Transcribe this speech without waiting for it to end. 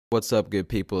What's up, good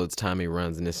people? It's Tommy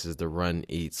Runs, and this is the Run,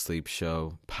 Eat, Sleep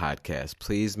Show podcast.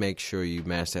 Please make sure you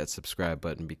mash that subscribe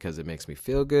button because it makes me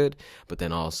feel good, but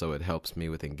then also it helps me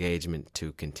with engagement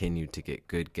to continue to get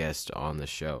good guests on the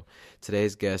show.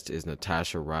 Today's guest is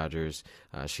Natosha Rogers.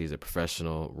 She's a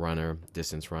professional runner,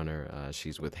 distance runner.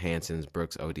 She's with Hanson's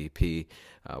Brooks ODP,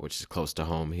 which is close to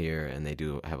home here, and they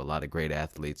do have a lot of great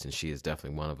athletes, and she is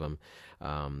definitely one of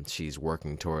them. She's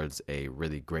working towards a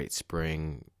really great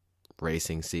spring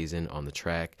racing season on the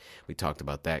track. We talked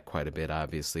about that quite a bit,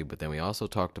 obviously, but then we also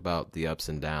talked about the ups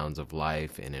and downs of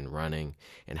life and in running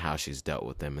and how she's dealt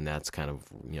with them. And that's kind of,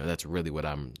 that's really what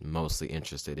I'm mostly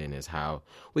interested in, is how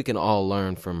we can all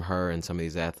learn from her and some of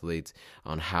these athletes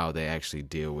on how they actually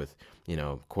deal with,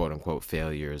 quote unquote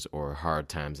failures or hard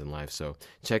times in life. So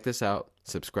check this out.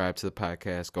 Subscribe to the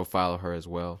podcast. Go follow her as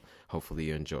well. Hopefully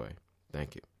you enjoy.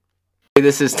 Thank you.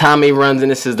 This is Tommy Runs,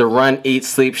 and this is the Run, Eat,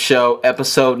 Sleep Show,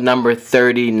 episode number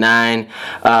 39.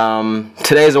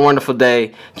 Today's a wonderful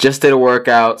day. Just did a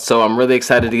workout, so I'm really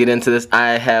excited to get into this.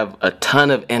 I have a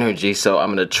ton of energy, so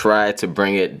I'm going to try to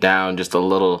bring it down just a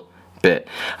little bit.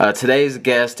 Today's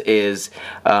guest is,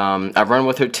 I run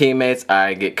with her teammates.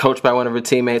 I get coached by one of her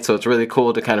teammates, so it's really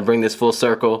cool to kind of bring this full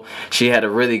circle. She had a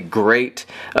really great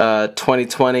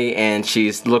 2020, and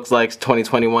she looks like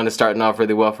 2021 is starting off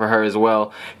really well for her as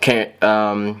well.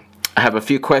 I have a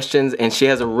few questions, and she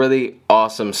has a really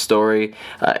awesome story,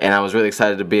 and I was really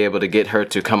excited to be able to get her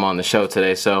to come on the show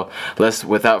today. So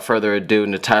without further ado,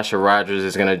 Natosha Rogers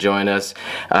is going to join us.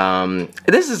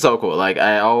 This is so cool. Like,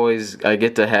 I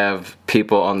get to have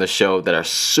people on the show that are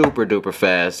super duper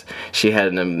fast. She had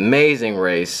an amazing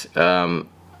race.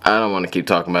 I don't want to keep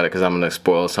talking about it because I'm going to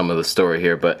spoil some of the story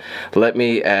here, but let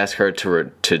me ask her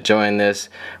to join this.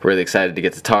 Really excited to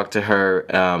get to talk to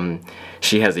her.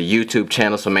 She has a YouTube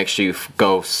channel, so make sure you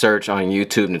go search on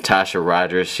YouTube, Natosha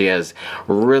Rogers. She has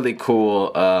really cool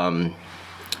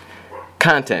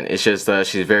content. It's just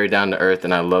she's very down to earth,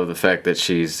 and I love the fact that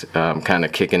she's kind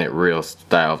of kicking it real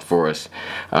style for us.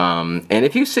 And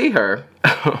if you see her,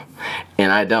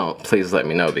 and I don't, please let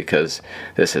me know because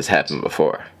this has happened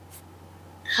before.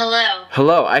 Hello.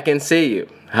 Hello, I can see you.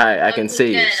 Hi, I can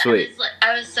see you. Sweet.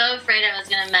 I was so afraid I was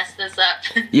gonna mess this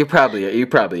up. You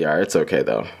probably are. It's okay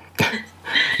though.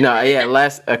 No, yeah.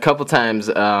 A couple times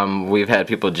we've had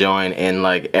people join and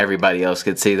like everybody else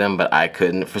could see them, but I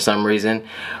couldn't for some reason,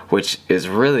 which is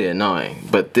really annoying.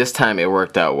 But this time it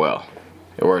worked out well.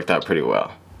 It worked out pretty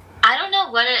well. I don't know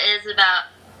what it is about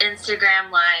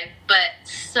Instagram Live, but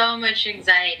so much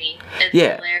anxiety. It's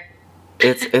hilarious.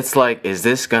 It's like, is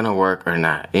this gonna work or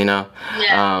not? Yeah.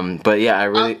 But yeah, I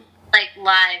really like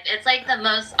live. It's like the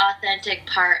most authentic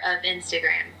part of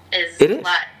Instagram is live.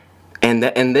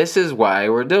 And this is why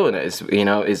we're doing it.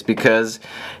 It's because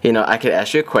I could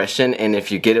ask you a question, and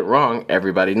if you get it wrong,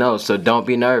 everybody knows. So don't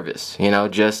be nervous.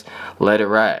 Just let it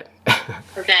ride.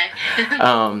 Okay.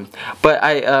 But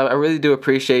I really do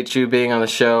appreciate you being on the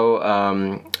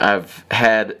show. I've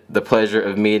had the pleasure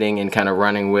of meeting and kind of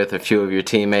running with a few of your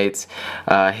teammates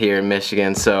here in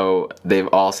Michigan, so they've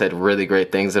all said really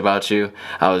great things about you.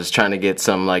 I was trying to get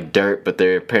some like dirt, but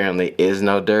there apparently is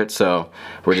no dirt, so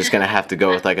we're just gonna have to go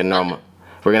with like a normal.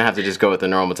 We're gonna have to just go with a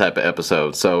normal type of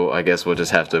episode. So I guess we'll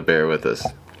just have to bear with us.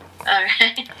 All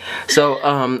right. So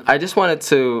I just wanted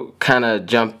to kind of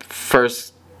jump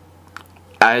first.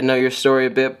 I know your story a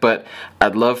bit, but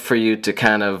I'd love for you to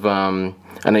kind of,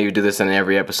 I know you do this in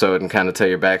every episode and kind of tell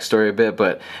your backstory a bit,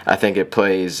 but I think it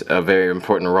plays a very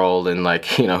important role in like,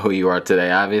 who you are today,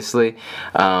 obviously.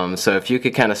 So if you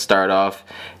could kind of start off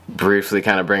briefly,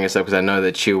 kind of bring us up, because I know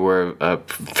that you were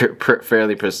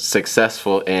fairly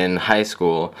successful in high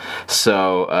school.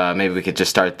 So maybe we could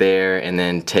just start there and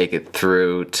then take it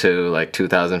through to like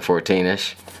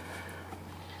 2014-ish.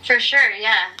 For sure,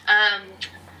 yeah.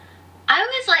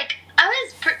 I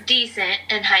was decent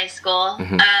in high school.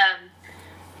 Mm-hmm.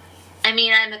 I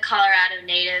mean, I'm a Colorado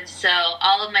native, so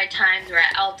all of my times were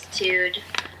at altitude,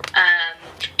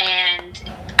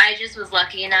 and I just was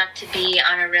lucky enough to be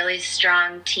on a really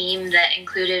strong team that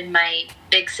included my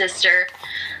big sister.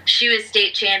 She was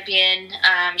state champion.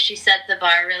 She set the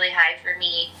bar really high for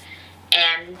me,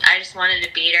 and I just wanted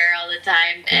to beat her all the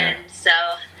time. Yeah. And so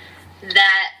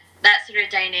that sort of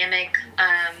dynamic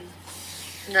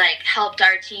helped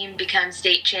our team become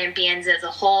state champions as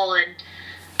a whole. And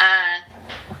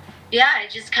I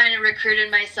just kind of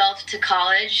recruited myself to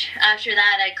college. After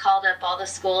that, I called up all the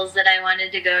schools that I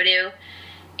wanted to go to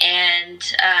and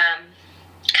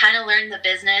kind of learned the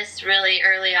business really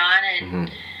early on.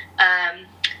 And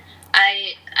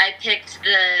I picked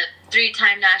the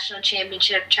 3-time national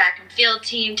championship track and field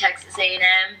team, Texas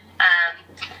A&M.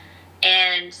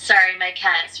 And sorry, my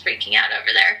cat is freaking out over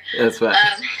there. That's fine.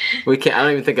 We can't. I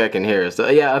don't even think I can hear her. So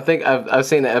yeah, I think I've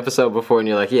seen the episode before, and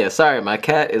you're like, yeah, sorry, my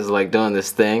cat is like doing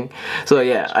this thing. So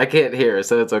yeah, I can't hear her,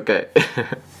 so it's okay.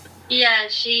 Yeah,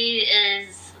 she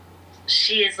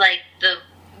is like the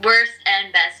worst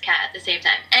and best cat at the same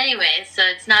time. Anyway, so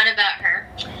it's not about her.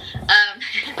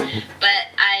 But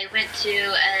I went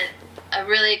to a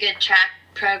really good track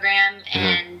program,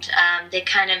 and they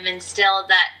kind of instilled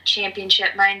that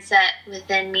championship mindset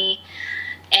within me,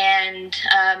 and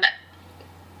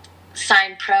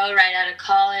signed pro right out of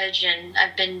college, and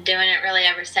I've been doing it really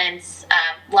ever since.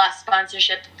 Lost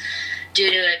sponsorship due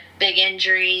to a big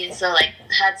injury, so like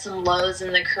had some lows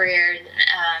in the career,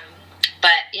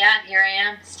 but yeah, here I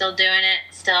am, still doing it,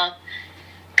 still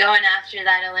going after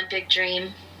that Olympic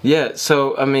dream. Yeah,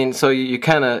 so I mean, so you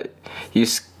kind of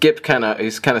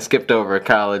skipped over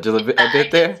college a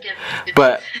bit there,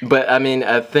 but I mean,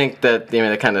 I think that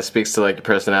that kind of speaks to like your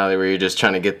personality, where you're just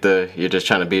trying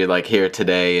to be like here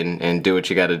today and do what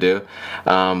you got to do.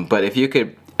 But if you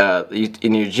could,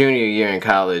 in your junior year in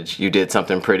college, you did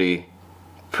something pretty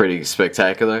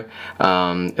spectacular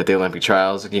at the Olympic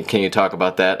trials. Can you talk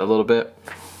about that a little bit?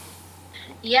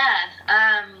 Yeah.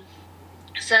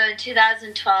 So in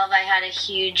 2012, I had a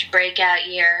huge breakout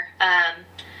year.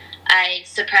 I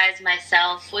surprised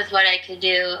myself with what I could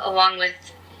do, along with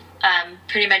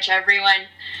pretty much everyone.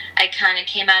 I kind of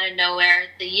came out of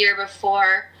nowhere. The year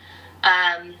before,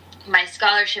 my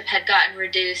scholarship had gotten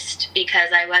reduced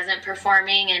because I wasn't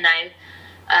performing, and I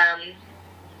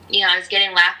was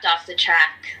getting laughed off the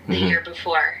track the year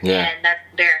before, and that's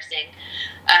embarrassing.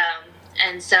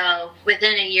 And so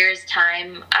within a year's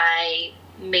time, I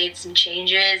made some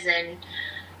changes, and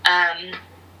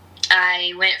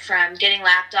I went from getting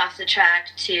lapped off the track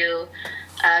to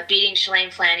beating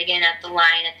Shalane Flanagan at the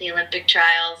line at the Olympic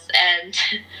trials, and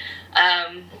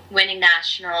winning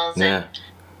nationals, and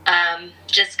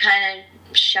just kind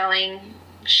of showing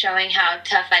how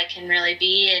tough I can really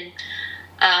be. And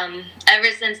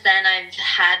ever since then, I've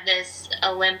had this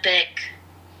Olympic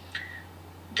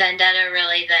vendetta,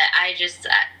 really, that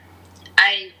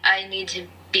I need to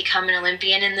become an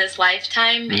Olympian in this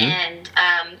lifetime. And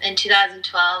in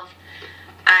 2012,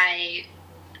 I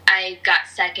got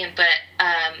second, but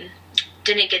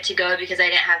didn't get to go because I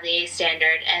didn't have the A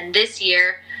standard. And this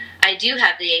year, I do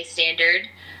have the A standard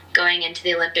going into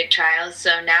the Olympic trials.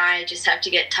 So now I just have to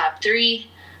get top 3,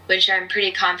 which I'm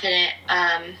pretty confident.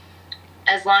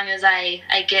 As long as I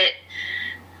get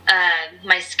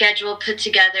my schedule put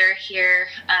together here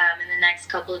in the next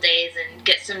couple of days and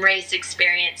get some race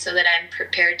experience so that I'm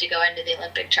prepared to go into the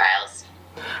Olympic trials.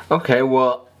 Okay,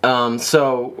 well,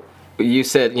 so you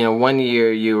said, 1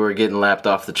 year you were getting lapped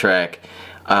off the track,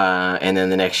 and then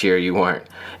the next year you weren't.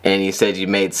 And you said you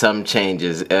made some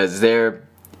changes.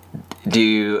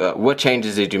 What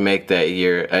changes did you make that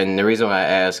year? And the reason why I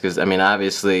ask is,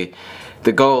 obviously,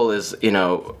 the goal is,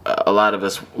 a lot of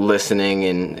us listening,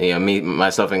 and me,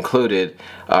 myself included,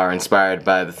 are inspired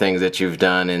by the things that you've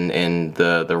done and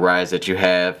the rise that you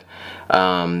have.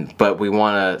 But we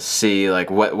want to see,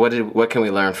 like, what can we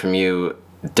learn from you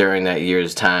during that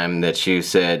year's time that you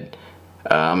said,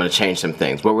 I'm going to change some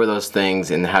things. What were those things,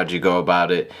 and how'd you go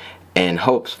about it? And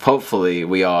hopefully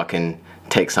we all can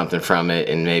take something from it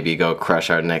and maybe go crush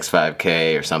our next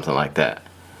 5K or something like that.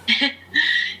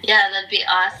 Yeah, that'd be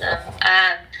awesome.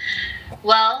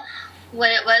 Well,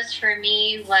 what it was for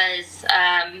me was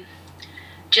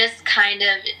just kind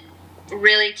of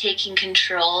really taking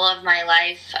control of my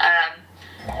life,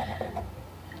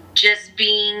 just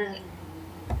being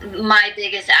my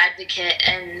biggest advocate,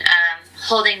 and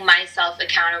holding myself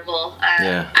accountable.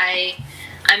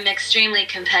 I'm extremely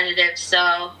competitive,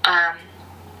 so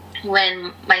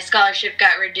when my scholarship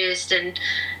got reduced and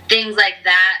things like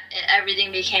that,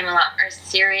 everything became a lot more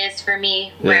serious for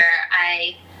me, where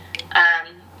I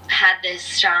had this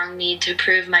strong need to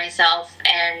prove myself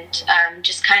and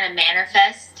just kind of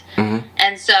manifest.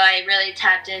 And so I really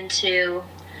tapped into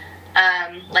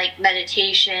like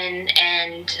meditation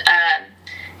and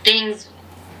things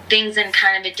in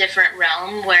kind of a different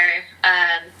realm, where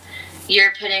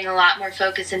you're putting a lot more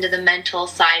focus into the mental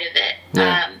side of it.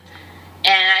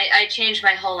 And I changed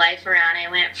my whole life around. I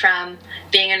went from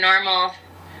being a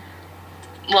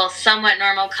somewhat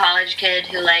normal college kid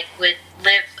who would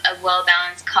live a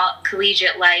well-balanced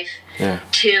collegiate life,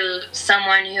 to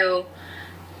someone who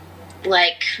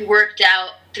worked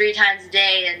out 3 times a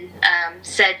day and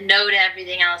said no to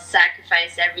everything else,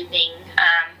 sacrificed everything.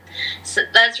 So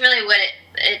that's really what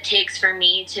it takes for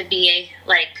me to be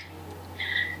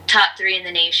top 3 in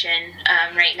the nation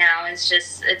right now.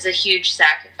 It's a huge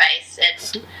sacrifice.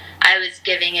 I I was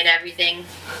giving it everything.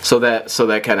 So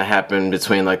that kind of happened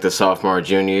between like the sophomore or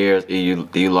junior year.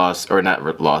 You lost, or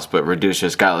not lost, but reduced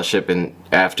your scholarship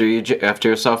after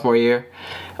your sophomore year.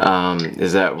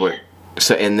 Is that what?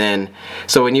 So and then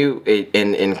when you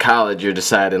in college, you're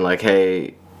deciding like,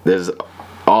 hey, there's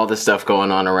all this stuff going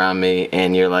on around me,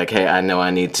 and you're like, hey, I know I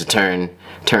need to turn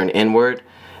inward,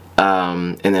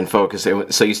 and then focus.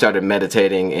 So you started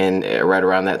meditating right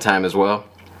around that time as well.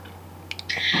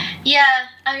 Yeah,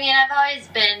 I mean, I've always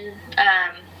been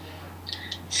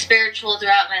spiritual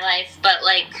throughout my life, but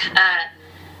like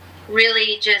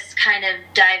really just kind of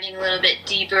diving a little bit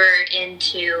deeper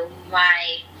into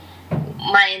my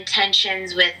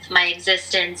intentions with my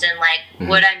existence and like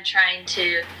what I'm trying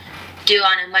to do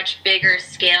on a much bigger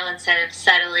scale instead of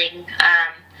settling.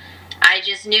 I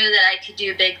just knew that I could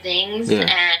do big things,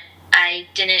 and I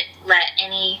didn't let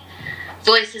any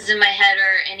voices in my head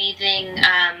or anything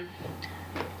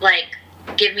like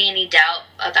give me any doubt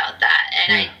about that.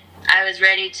 And I was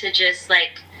ready to just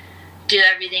like do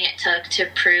everything it took to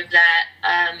prove that.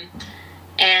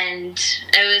 And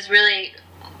it was really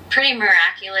pretty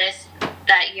miraculous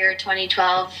that year,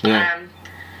 2012.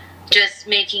 Just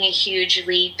making a huge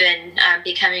leap and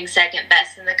becoming second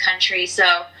best in the country.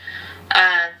 So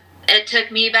it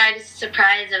took me by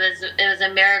surprise. It was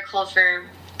a miracle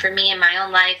for me in my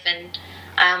own life, and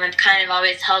I've kind of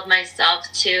always held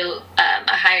myself to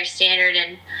a higher standard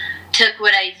and took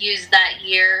what I used that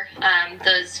year,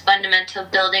 those fundamental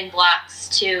building blocks,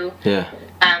 to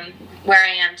where I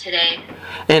am today.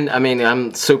 And I mean,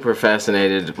 I'm super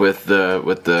fascinated with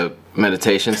the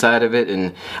meditation side of it,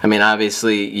 and I mean,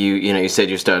 obviously, you said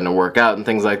you're starting to work out and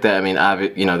things like that. I mean,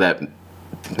 that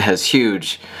has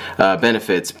huge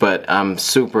benefits, but I'm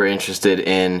super interested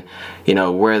in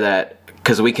where that.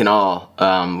 Because we can all,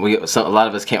 a lot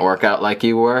of us can't work out like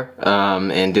you were,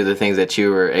 and do the things that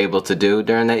you were able to do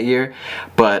during that year.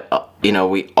 But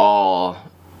we all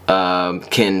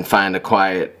can find a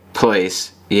quiet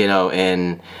place,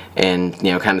 and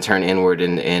kind of turn inward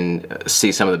and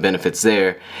see some of the benefits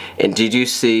there. And did you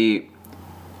see?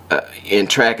 And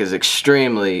track is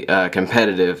extremely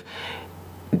competitive.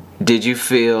 Did you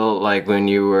feel like when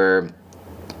you were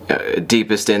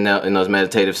deepest in those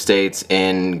meditative states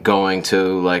and going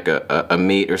to like a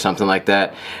meet or something like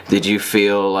that, did you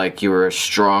feel like you were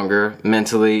stronger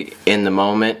mentally in the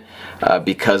moment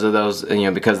because of those,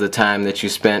 because of the time that you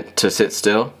spent to sit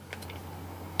still?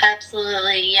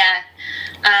 Absolutely, yeah.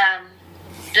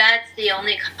 That's the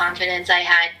only confidence I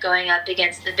had going up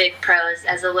against the big pros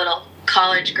as a little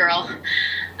college girl.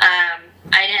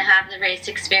 I didn't have the race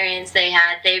experience they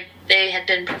had. They had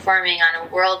been performing on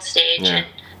a world stage, and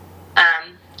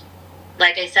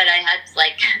like I said, I had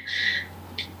like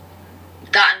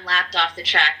gotten lapped off the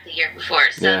track the year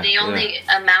before. So the only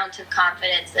amount of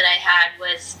confidence that I had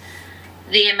was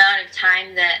the amount of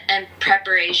time and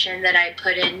preparation that I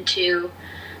put into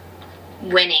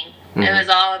winning. Mm-hmm. It was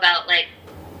all about like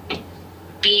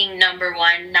being number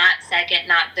one, not second,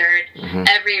 not third. Mm-hmm.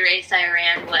 Every race I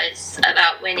ran was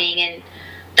about winning, and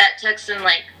that took some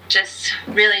like just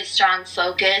really strong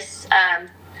focus.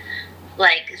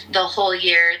 Like the whole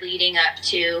year leading up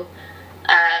to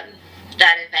that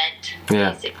event.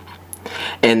 Yeah. Basically.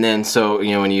 And then so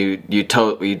when you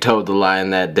towed the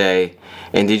line that day,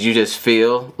 and did you just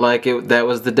feel like that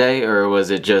was the day, or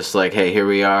was it just like, hey, here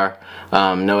we are,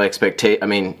 no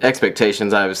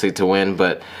expectations obviously to win,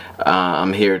 but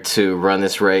I'm here to run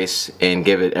this race and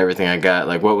give it everything I got.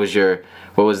 Like what was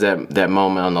that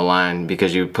moment on the line,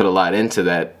 because you put a lot into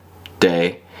that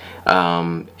day.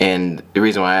 And the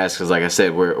reason why I ask is, like I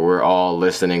said, we're all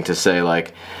listening to say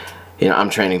like,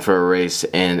 I'm training for a race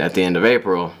and at the end of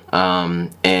April,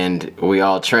 and we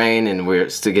all train and we're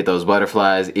to get those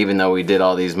butterflies, even though we did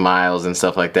all these miles and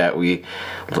stuff like that. We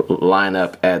line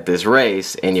up at this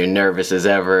race and you're nervous as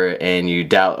ever and you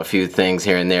doubt a few things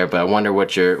here and there. But I wonder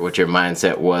what your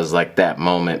mindset was like that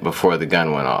moment before the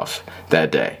gun went off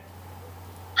that day.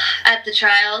 At the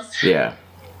trials? Yeah.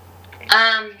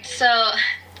 So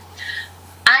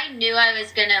I knew I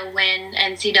was going to win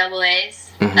NCAAs.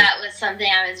 Mm-hmm. That was something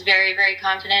I was very, very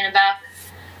confident about.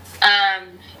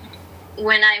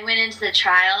 When I went into the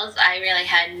trials, I really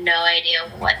had no idea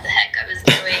what the heck I was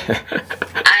doing.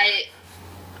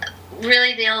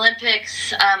 The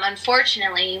Olympics,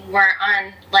 unfortunately,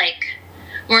 weren't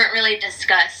really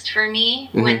discussed for me.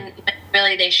 Mm-hmm. when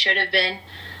really they should have been.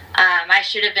 I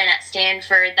should have been at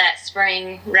Stanford that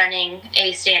spring running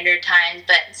A standard times,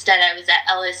 but instead I was at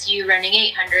LSU running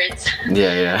 800s.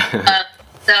 Yeah.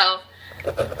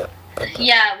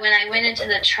 When I went into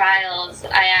the trials,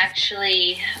 I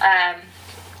actually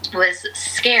was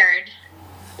scared,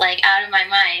 like out of my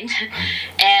mind,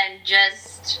 and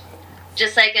just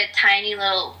like a tiny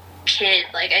little kid.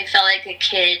 Like I felt like a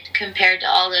kid compared to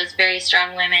all those very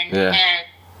strong women. Yeah.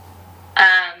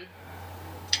 And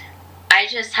I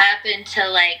just happened to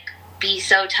like be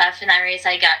so tough in that race.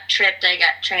 I got tripped, I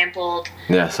got trampled.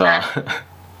 Yeah, so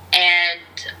and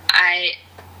I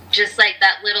just like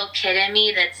that little kid in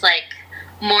me that's like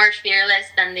more fearless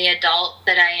than the adult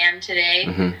that I am today,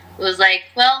 mm-hmm. was like,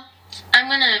 well, I'm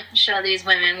gonna show these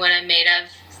women what I'm made of.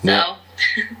 So yeah.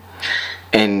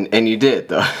 And you did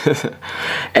though.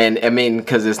 And I mean,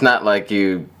 because it's not like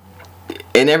you,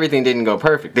 and everything didn't go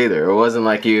perfect either. It wasn't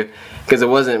like you, because it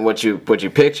wasn't what you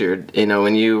pictured. You know,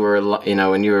 when you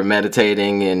were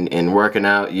meditating and working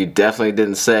out, you definitely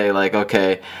didn't say like,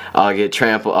 okay, I'll get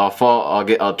trampled, I'll fall,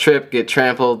 I'll trip, get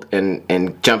trampled,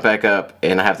 and jump back up,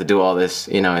 and I have to do all this,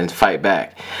 and fight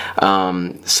back.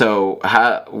 So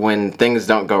when things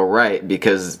don't go right,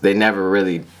 because they never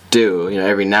really do,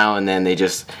 every now and then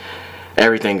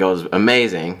everything goes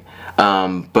amazing,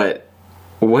 but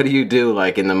what do you do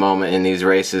like in the moment in these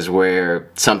races where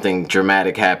something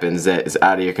dramatic happens that is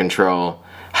out of your control?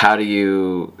 How do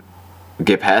you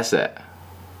get past that?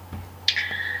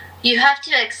 You have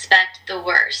to expect the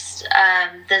worst.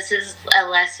 This is a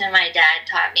lesson my dad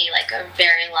taught me like a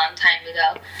very long time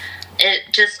ago.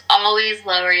 It just always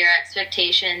lower your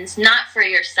expectations, not for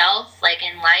yourself like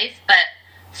in life, but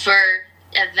for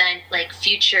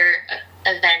future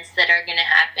events that are going to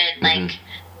happen. Mm-hmm.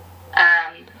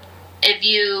 Like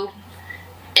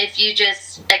if you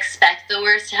just expect the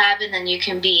worst to happen, then you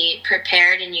can be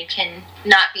prepared and you can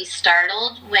not be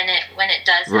startled when it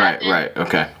does happen. Right,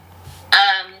 okay.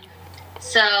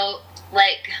 So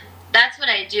like that's what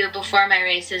I do before my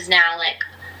races now. Like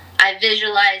I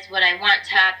visualize what I want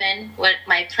to happen, what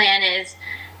my plan is,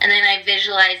 and then I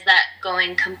visualize that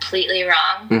going completely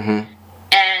wrong. Mm-hmm.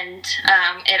 And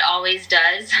it always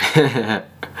does.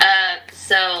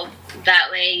 So that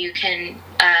way you can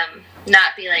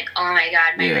not be like, oh my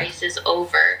god, my race is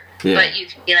over. Yeah. But you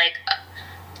can be like,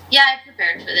 yeah, I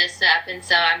prepared for this to happen,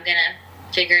 so I'm going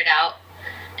to figure it out.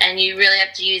 And you really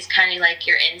have to use kind of like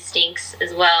your instincts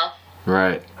as well.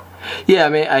 Right. Yeah, I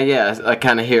mean, I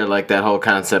kind of hear like that whole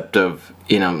concept of,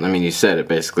 you said it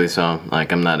basically, so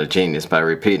I'm not a genius by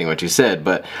repeating what you said,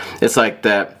 but it's like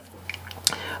that.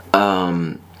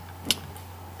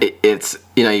 It's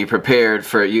you prepared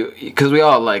for because we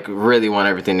all like really want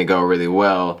everything to go really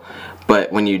well,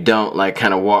 but when you don't like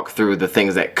kind of walk through the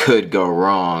things that could go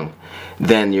wrong,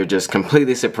 then you're just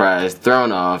completely surprised,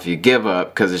 thrown off, you give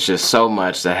up because it's just so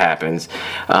much that happens.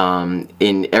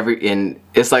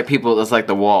 It's like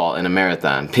the wall in a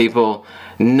marathon. People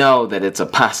know that it's a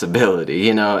possibility,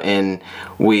 and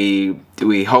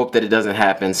we hope that it doesn't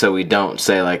happen, so we don't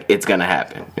say like it's gonna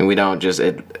happen, and we don't just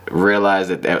realize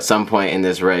that at some point in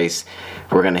this race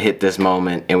we're gonna hit this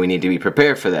moment, and we need to be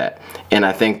prepared for that. And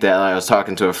I think that I was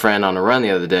talking to a friend on a run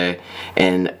the other day,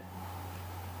 and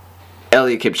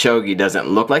Eliud Kipchoge doesn't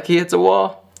look like he hits a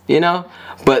wall,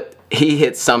 but he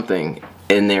hits something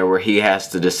in there where he has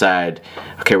to decide,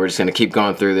 okay, we're just going to keep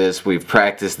going through this. We've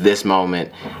practiced this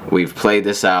moment. We've played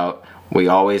this out. We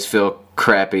always feel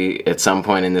crappy at some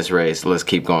point in this race. Let's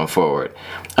keep going forward.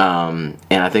 And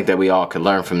I think that we all could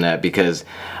learn from that, because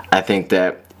I think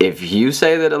that if you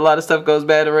say that a lot of stuff goes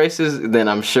bad in races, then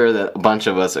I'm sure that a bunch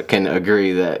of us can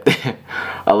agree that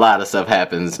a lot of stuff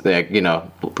happens that,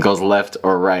 goes left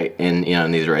or right in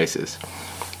these races.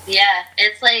 Yeah,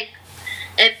 it's like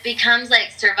it becomes like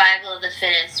survival of the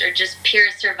fittest, or just pure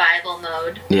survival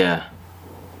mode. Yeah.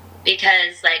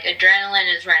 Because like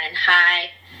adrenaline is running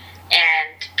high,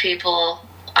 and people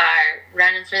are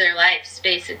running for their lives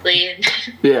basically.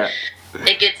 Yeah.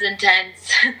 It gets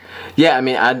intense. Yeah, I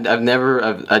mean,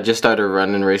 I just started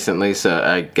running recently, so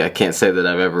I can't say that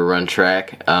I've ever run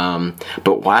track.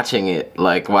 But watching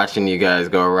you guys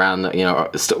go around,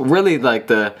 really like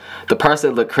the parts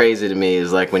that look crazy to me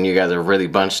is like when you guys are really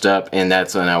bunched up, and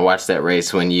that's when I watched that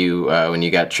race when you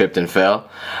got tripped and fell.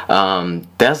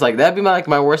 That'd be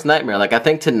my worst nightmare. Like I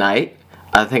think tonight,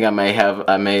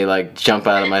 I may like jump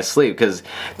out of my sleep, because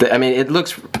it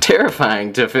looks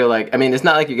terrifying to feel like, it's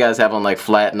not like you guys have on like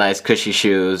flat, nice, cushy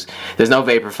shoes. There's no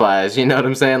vapor flies, you know what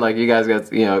I'm saying? Like you guys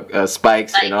got,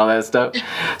 spikes and all that stuff.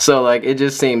 So like, it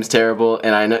just seems terrible.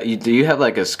 And I know you have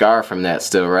like a scar from that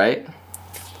still, right?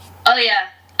 Oh yeah.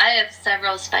 I have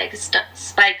several spike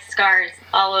scars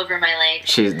all over my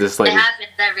legs. This lady. It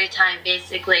happens every time,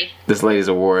 basically. This lady's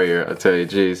a warrior, I tell you,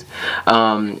 jeez.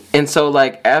 And so,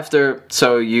 like, after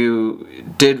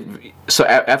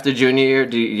junior year,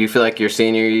 do you feel like your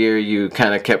senior year you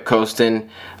kind of kept coasting?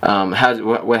 How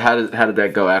did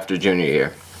that go after junior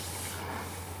year?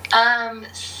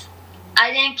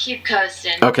 I didn't keep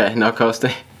coasting. Okay, no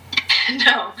coasting.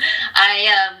 No,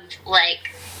 I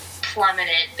like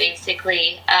plummeted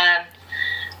basically.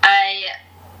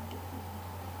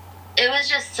 It was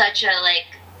just such a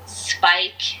like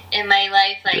spike in my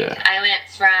life. Like I went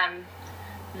from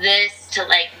this to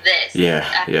like this.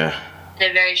 Yeah.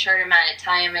 In a very short amount of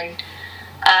time, and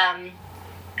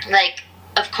like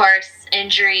of course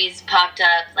injuries popped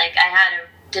up. Like I had a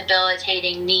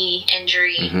debilitating knee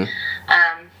injury. Mm-hmm.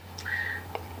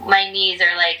 My knees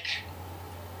are like,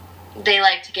 they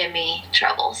like to give me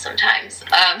trouble sometimes.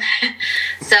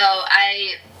 So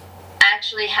I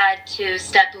actually had to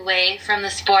step away from the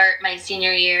sport my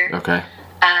senior year. Okay.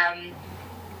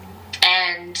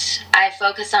 And I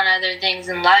focused on other things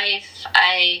in life.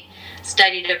 I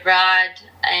studied abroad,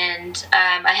 and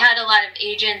I had a lot of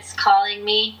agents calling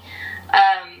me,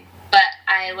 but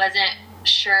I wasn't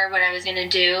sure what I was going to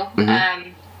do.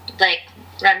 Mm-hmm. Like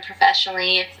run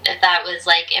professionally, if that was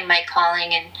like in my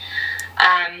calling. And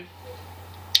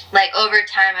like over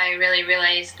time I really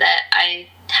realized that I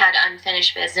had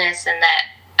unfinished business and that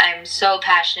I'm so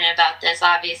passionate about this,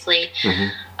 obviously. Mm-hmm.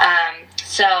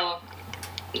 So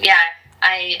yeah,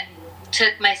 I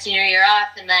took my senior year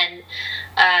off and then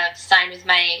signed with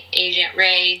my agent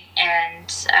Ray,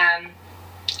 and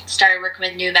started working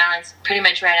with New Balance pretty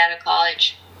much right out of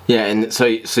college. Yeah, and so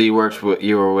you worked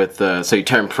with, so you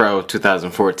turned pro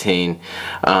 2014,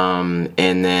 and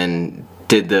then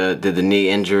did the knee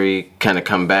injury kind of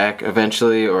come back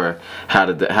eventually, or how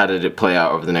did it play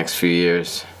out over the next few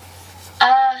years?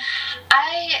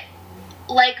 I,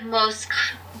 like most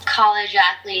college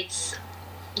athletes,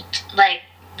 like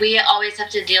we always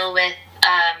have to deal with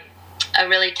a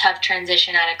really tough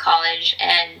transition out of college,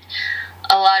 and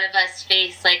a lot of us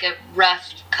face like a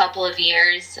rough couple of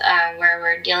years where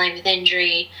we're dealing with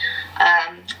injury.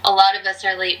 A lot of us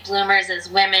are late bloomers as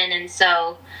women, and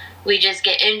so we just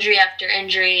get injury after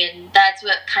injury, and that's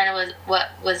what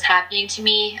was happening to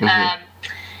me. Mm-hmm.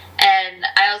 And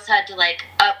I also had to like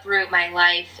uproot my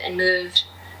life and move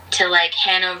to like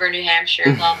Hanover, New Hampshire.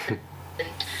 And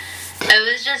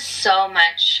it was just so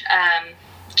much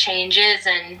changes,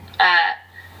 and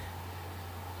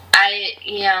I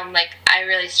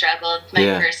really struggled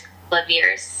my first couple of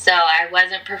years. So I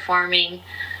wasn't performing.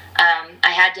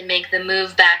 I had to make the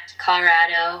move back to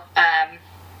Colorado. I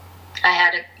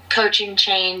had a coaching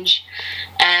change,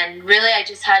 and really I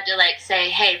just had to like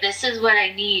say, hey, this is what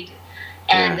I need,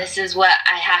 and this is what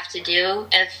I have to do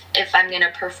if I'm going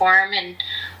to perform. And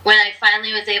when I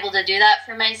finally was able to do that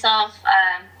for myself,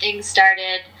 things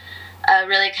started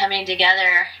really coming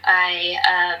together.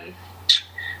 I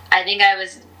think I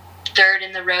was third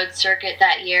in the road circuit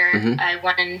that year. Mm-hmm. I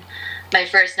won my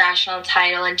first national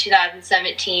title in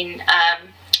 2017.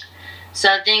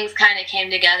 So things kind of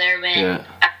came together when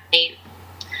I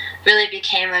really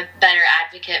became a better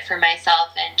advocate for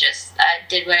myself and just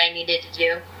did what I needed to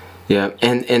do. Yeah,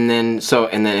 so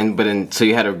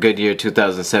you had a good year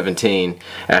 2017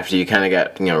 after you kind of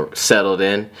got settled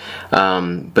in,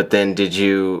 but then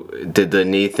did the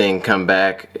knee thing come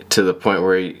back to the point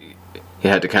where you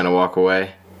had to kind of walk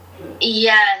away?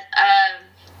 Yeah,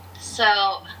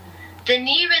 so the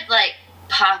knee would like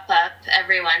pop up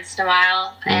every once in a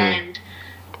while, mm-hmm. and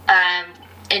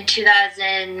in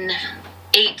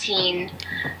 2018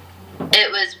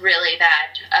 it was really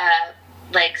bad.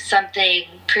 Like something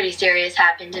pretty serious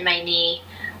happened to my knee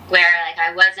where like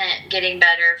I wasn't getting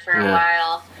better for a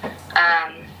while.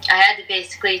 I had to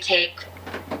basically take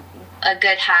a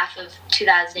good half of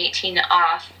 2018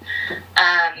 off,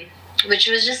 which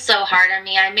was just so hard on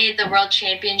me. I made the world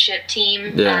championship team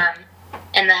in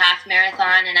the half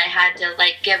marathon, and I had to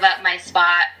like give up my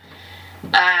spot.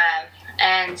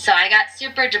 And so I got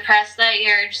super depressed that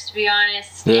year, just to be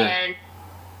honest. And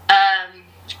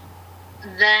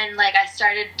then like I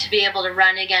started to be able to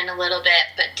run again a little bit,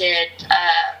 but did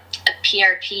a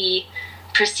PRP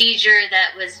procedure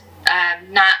that was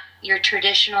not your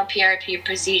traditional PRP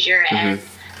procedure, mm-hmm. and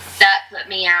that put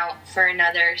me out for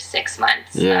another 6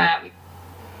 months,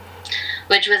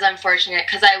 which was unfortunate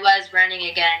because I was running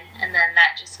again, and then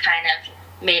that just kind of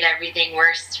made everything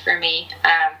worse for me.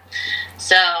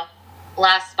 So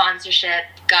lost sponsorship,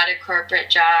 got a corporate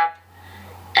job,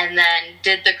 and then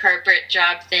did the corporate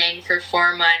job thing for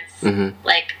 4 months. Mm-hmm.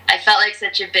 Like, I felt like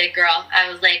such a big girl. I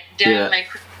was, like, doing my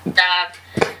job.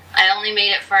 I only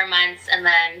made it 4 months, and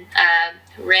then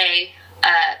Ray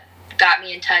got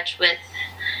me in touch with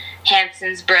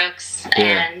Hanson's Brooks,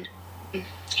 and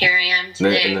here I am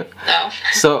today.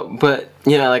 So, but,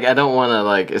 like, I don't want to,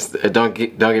 like, don't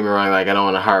get me wrong, like, I don't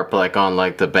want to harp, like, on,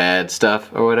 like, the bad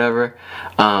stuff or whatever,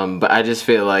 but I just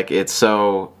feel like it's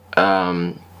so...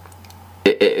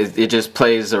 it just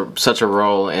plays such a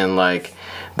role in like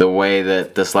the way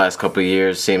that this last couple of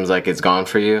years seems like it's gone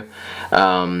for you.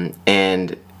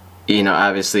 And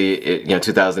obviously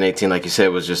 2018, like you said,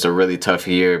 was just a really tough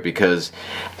year because,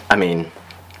 I mean,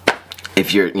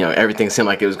 if you're, everything seemed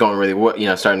like it was going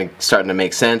really, starting to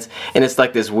make sense. And it's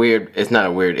like this weird, it's not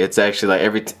a weird, it's actually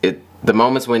like the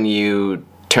moments when you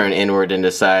turn inward and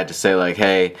decide to say like,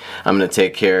 hey, I'm going to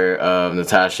take care of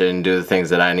Natosha and do the things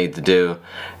that I need to do,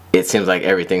 it seems like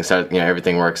everything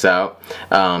works out.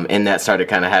 And that started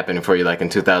kind of happening for you like in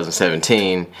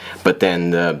 2017, but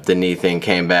then the knee thing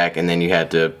came back, and then you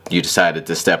decided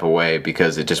to step away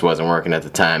because it just wasn't working at the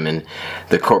time. And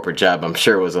the corporate job, I'm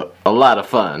sure, was a lot of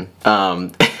fun. Yeah.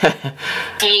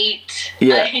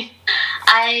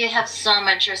 I have so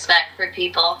much respect for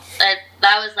people.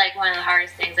 That was like one of the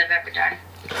hardest things I've ever done.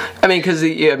 I mean, because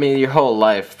your whole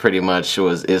life pretty much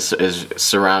is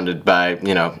surrounded by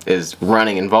is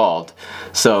running involved.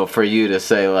 So for you to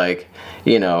say like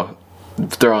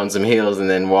throw on some heels and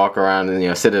then walk around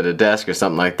and sit at a desk or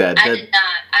something like that. I did not.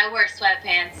 I wore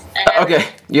sweatpants. Okay,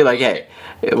 you're like, hey,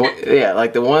 yeah,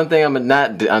 like the one thing I'm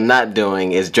not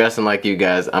doing is dressing like you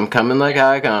guys. I'm coming like how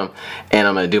I come, and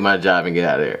I'm gonna do my job and get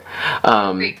out of here.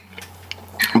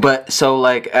 But so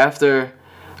like after.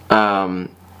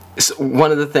 So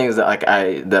one of the things that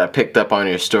I picked up on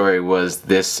your story was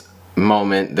this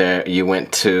moment that you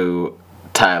went to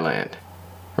Thailand,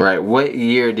 right? What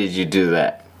year did you do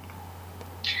that?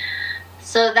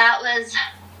 So that was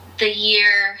the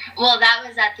year. Well, that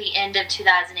was at the end of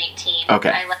 2018. Okay.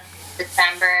 I left in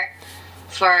December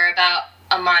for about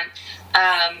a month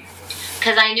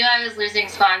because I knew I was losing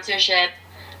sponsorship.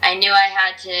 I knew I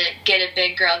had to get a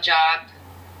big girl job,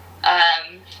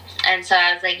 and so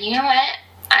I was like, you know what?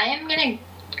 I am going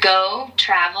to go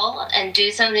travel and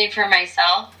do something for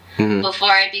myself before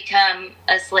I become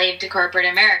a slave to corporate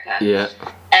America. Yeah.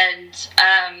 And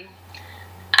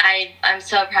I'm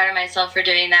so proud of myself for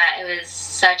doing that. It was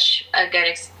such a good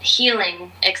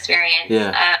healing experience.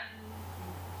 Yeah.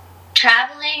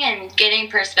 Traveling and getting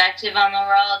perspective on the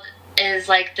world is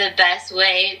like the best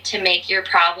way to make your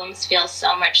problems feel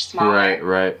so much smaller.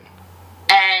 Right.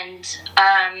 And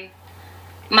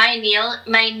my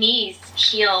knees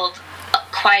healed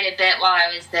quite a bit while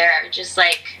I was there. Just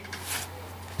like,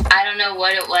 I don't know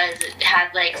what it was. It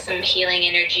had like some healing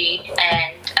energy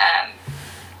and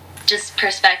just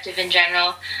perspective in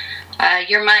general.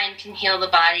 Your mind can heal the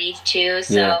body too.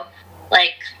 So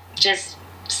like just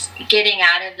getting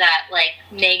out of that like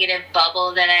negative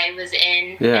bubble that I was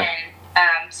in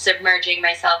and submerging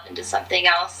myself into something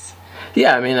else.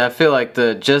 Yeah, I mean, I feel like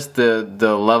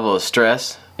the level of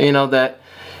stress, that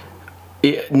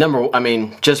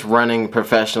just running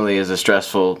professionally is a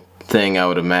stressful thing, I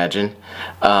would imagine.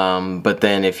 But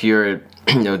then if you're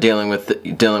dealing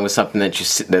with something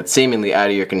that's seemingly out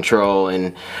of your control,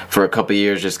 and for a couple of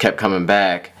years just kept coming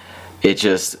back, it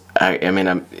just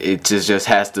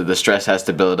the stress has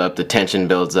to build up, the tension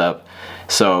builds up.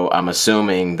 So I'm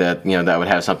assuming that that would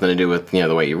have something to do with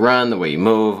the way you run, the way you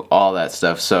move, all that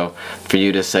stuff. So for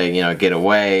you to say get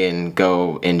away and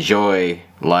go enjoy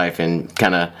life and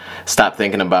kind of stop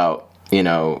thinking about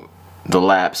the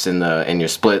laps and your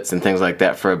splits and things like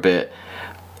that for a bit,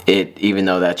 even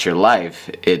though that's your life,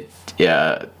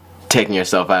 taking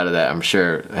yourself out of that, I'm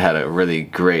sure, had a really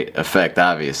great effect,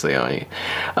 obviously, on you.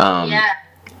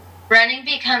 Running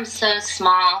becomes so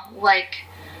small, like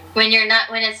when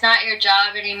it's not your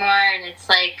job anymore, and it's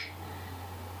like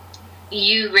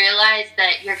you realize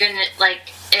that you're gonna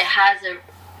it has a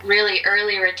really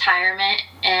early retirement,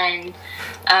 and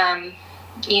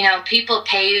people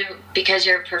pay you because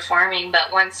you're performing, but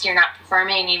once you're not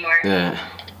performing anymore, it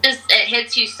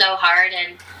hits you so hard,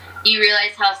 and you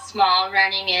realize how small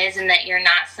running is, and that you're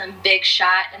not some big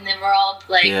shot in the world.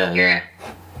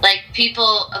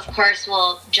 People, of course,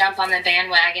 will jump on the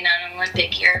bandwagon on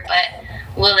Olympic here, but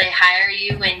will they hire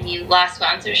you when you lost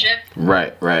sponsorship?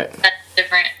 Right. That's a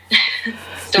different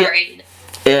story.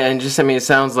 Yeah, and just, it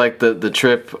sounds like the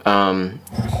trip, on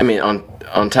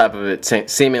top of it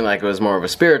seeming like it was more of a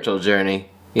spiritual journey,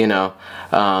 it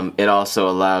also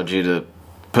allowed you to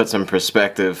put some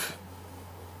perspective,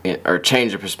 or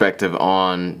change the perspective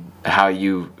on how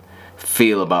you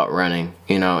feel about running,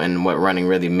 and what running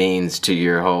really means to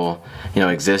your whole,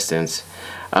 existence.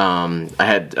 I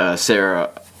had Sarah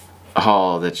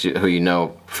Hall, who you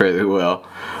know fairly well.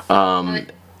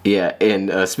 Yeah,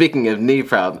 and speaking of knee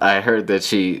problems, I heard that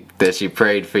she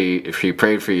prayed for you. She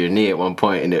prayed for your knee at one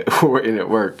point, and it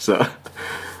worked. So.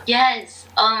 Yes.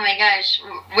 Oh my gosh.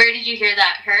 Where did you hear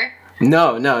that? Her?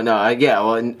 No. Yeah.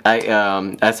 Well,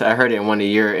 I heard it in one of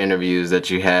your interviews that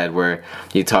you had where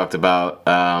you talked about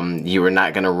you were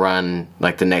not gonna run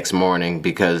like the next morning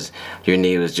because your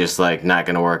knee was just like not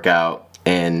gonna work out,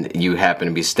 and you happened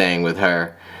to be staying with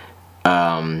her,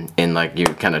 and like you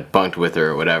kind of bunked with her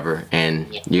or whatever, and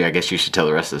Yeah. I guess you should tell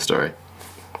the rest of the story.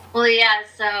 Well, yeah,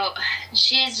 so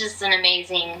she's just an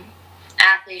amazing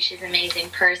athlete. She's an amazing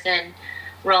person,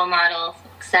 role model,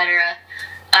 etc.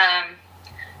 Um,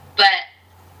 but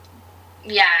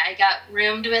yeah, I got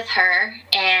roomed with her,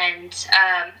 and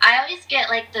I always get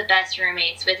like the best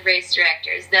roommates with race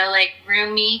directors. They'll like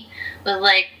room me with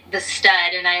like the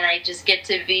stud, and I like just get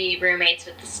to be roommates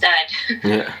with the stud.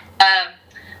 Yeah.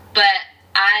 But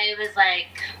I was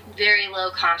like very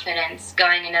low confidence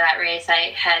going into that race.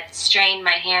 I had strained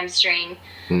my hamstring.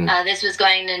 This was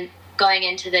going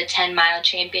into the 10-mile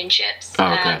championships.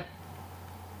 Oh, okay.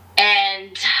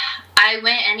 And I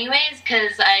went anyways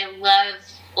because I love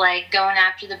like going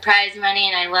after the prize money,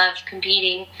 and I loved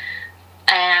competing.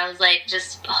 And I was like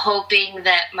just hoping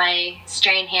that my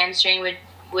strained hamstring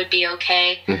would be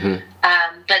okay.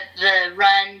 But the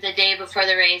run the day before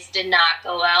the race did not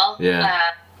go well.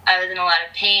 Yeah. I was in a lot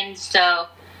of pain, so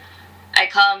I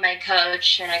called my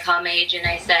coach and I called my agent.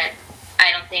 I said,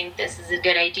 I don't think this is a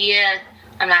good idea.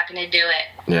 I'm not going to do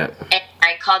it. Yeah. And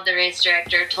I called the race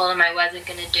director, told him I wasn't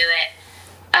going to do it.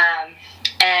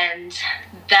 And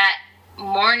that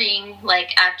morning,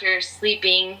 like after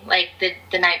sleeping, like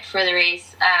the night before the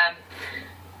race,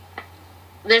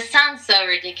 this sounds so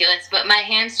ridiculous, but my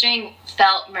hamstring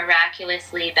felt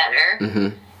miraculously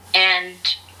better. And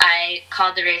I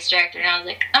called the race director and I was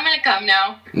like, I'm going to come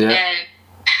now. Yeah.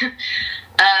 And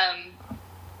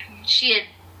she had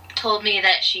told me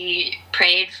that she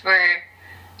prayed for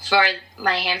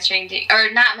my hamstring to, or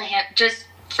not my just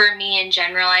for me in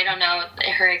general. I don't know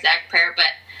her exact prayer, but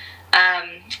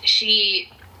she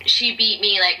beat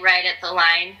me like right at the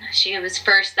line. She was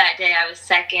first that day. I was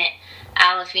second.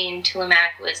 Alafine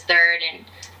Tulimak was third, and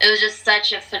it was just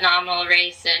such a phenomenal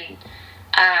race. And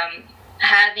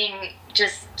having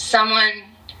just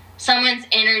someone's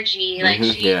energy, like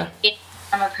she gave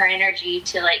some of her energy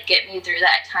to like get me through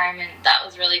that time, and that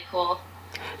was really cool.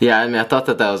 Yeah, I mean, I thought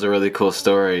that was a really cool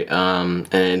story, and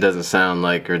it doesn't sound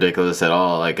like ridiculous at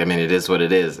all. Like, I mean, it is what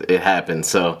it is. It happened,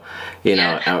 so you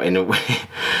know, in a way,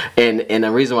 and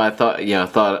the reason why I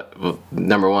thought, well,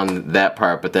 number one, that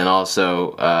part, but then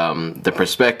also the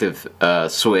perspective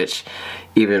switch.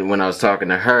 Even when I was talking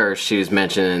to her, she was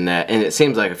mentioning that, and it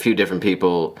seems like a few different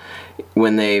people,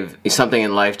 when something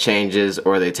in life changes,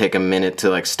 or they take a minute to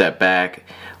like step back,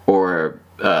 or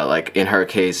like in her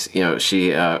case,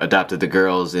 she adopted the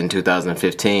girls in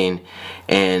 2015,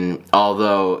 and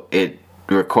although it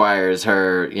requires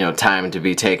her, time to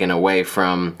be taken away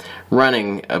from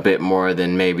running a bit more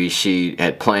than maybe she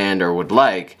had planned or would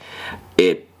like,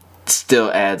 it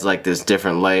still adds like this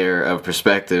different layer of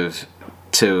perspective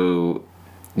to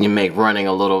make running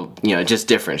a little, just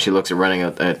different. She looks at running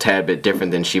a tad bit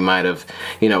different than she might have,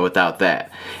 without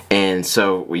that. And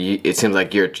so it seems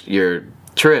like your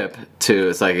trip to,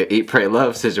 it's like an eat, pray,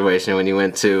 love situation when you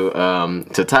went to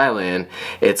Thailand.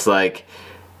 It's like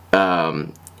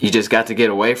you just got to get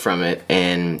away from it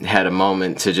and had a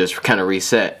moment to just kind of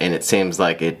reset, and it seems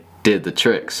like it did the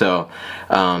trick. So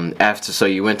so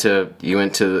you went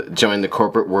to join the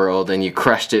corporate world, and you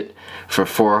crushed it for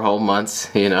 4 whole months,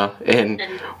 and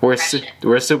we're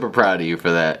super proud of you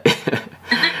for that.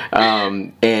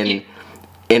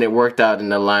 And it worked out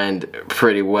and aligned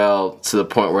pretty well to the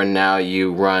point where now we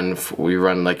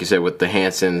run, like you said, with the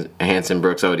Hanson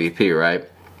Brooks ODP, right?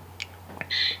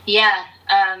 Yeah.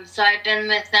 So I've been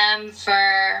with them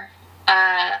for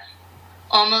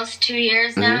almost 2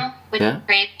 years now, which is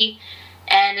crazy.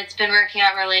 And it's been working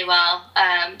out really well.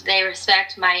 They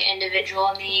respect my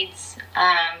individual needs.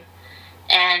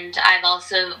 And I've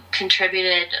also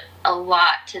contributed a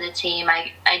lot to the team.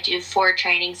 I do 4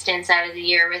 training stints out of the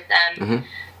year with them.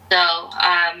 So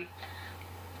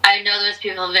I know those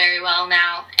people very well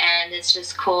now, and it's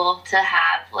just cool to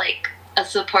have like a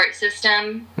support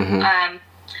system.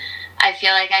 I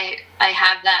feel like I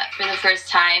have that for the first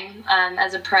time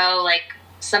as a pro, like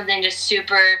something just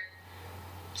super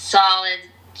solid,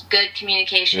 good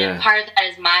communication. And part of that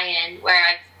is my end, where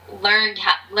I've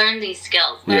learned these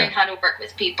skills, learned how to work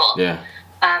with people.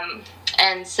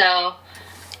 And so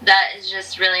that is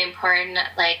just really important.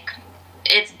 Like,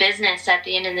 it's business at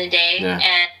the end of the day,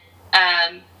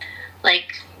 and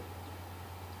like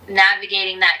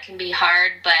navigating that can be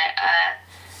hard, but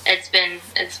it's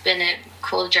been a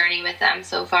cool journey with them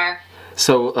so far.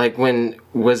 So, like, when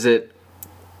was it?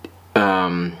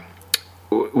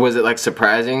 was it like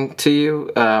surprising to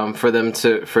you for them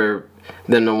to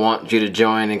want you to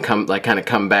join and kind of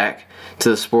come back to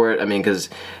the sport? I mean, because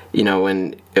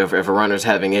if a runner's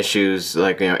having issues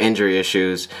like injury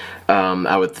issues,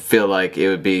 I would feel like it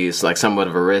would be like somewhat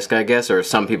of a risk, I guess, or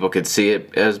some people could see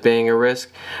it as being a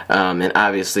risk, and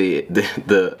obviously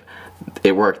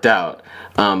it worked out.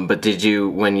 But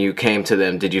when you came to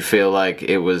them, did you feel like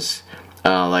it was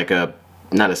like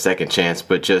not a second chance,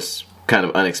 but just kind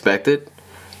of unexpected?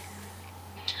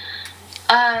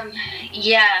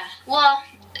 Yeah. Well,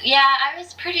 yeah, I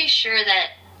was pretty sure that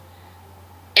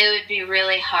it would be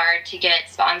really hard to get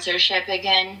sponsorship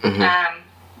again. Mm-hmm.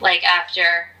 Like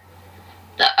after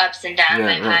the ups and downs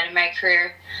I've had in my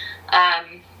career.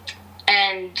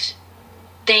 And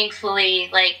thankfully,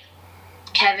 like,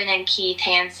 Kevin and Keith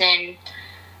Hansen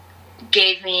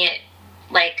gave me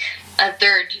like a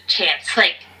third chance.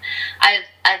 Like,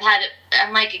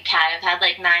 I'm like a cat. I've had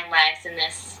like 9 lives in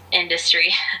this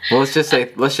industry. Well, let's just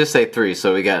say 3.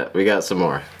 So we got some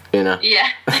more.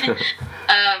 Yeah.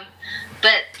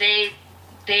 But they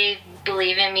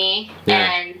believe in me,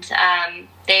 and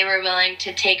they were willing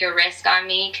to take a risk on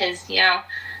me because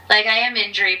like, I am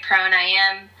injury prone. I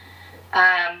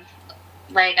am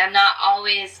like, I'm not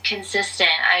always consistent.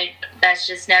 That's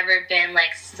just never been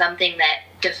like something that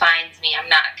defines me. I'm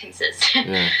not consistent.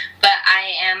 Yeah. But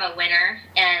I am a winner,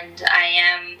 and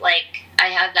I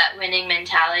have that winning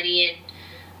mentality,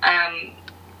 and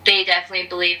they definitely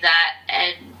believe that,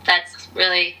 and that's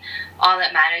really all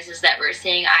that matters, is that we're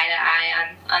seeing eye to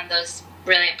eye on those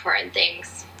really important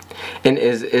things. And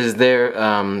is the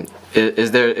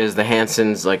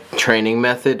Hansens like training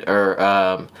method,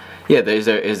 or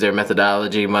is their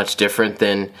methodology much different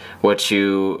than what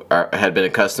you had been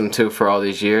accustomed to for all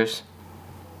these years?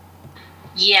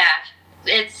 Yeah,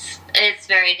 it's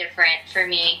very different for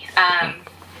me,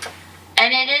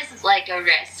 and it is like a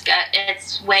risk.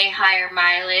 It's way higher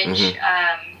mileage.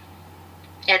 Mm-hmm.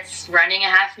 It's running a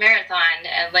half marathon.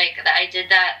 Like, I did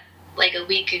that like a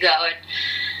week ago,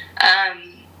 and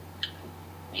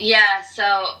yeah,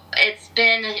 so it's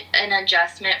been an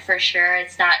adjustment for sure.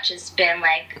 It's not just been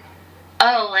like,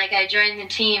 oh, like, I joined the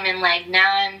team and like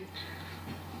now I'm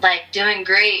like doing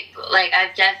great. Like,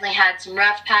 I've definitely had some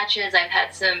rough patches. I've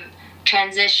had some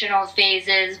transitional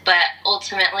phases, but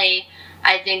ultimately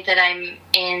I think that I'm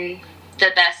in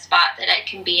the best spot that I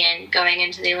can be in going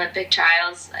into the Olympic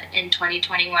trials in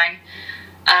 2021.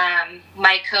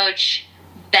 My coach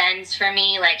bends for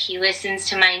me. Like, he listens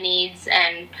to my needs,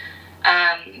 and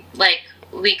like,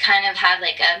 we kind of have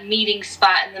like a meeting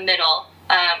spot in the middle.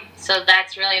 So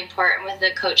that's really important with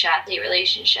the coach-athlete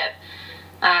relationship.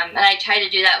 And I try to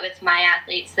do that with my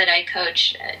athletes that I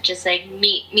coach, just like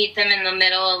meet them in the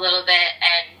middle a little bit.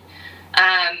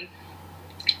 And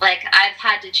like, I've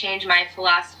had to change my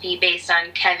philosophy based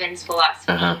on Kevin's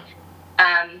philosophy. Uh-huh.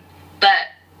 But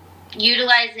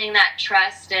utilizing that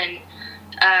trust, and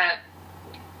I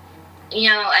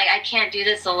can't do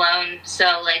this alone,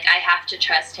 so like, I have to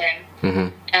trust him. Mm-hmm.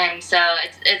 And so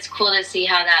it's cool to see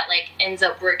how that like ends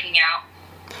up working out.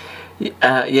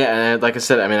 Yeah, and like I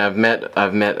said, I mean, I've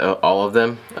met all of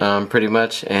them pretty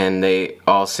much, and they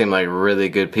all seem like really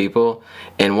good people.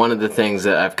 And one of the things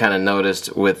that I've kind of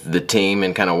noticed with the team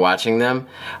and kind of watching them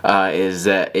is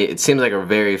that it seems like a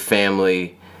very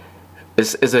family.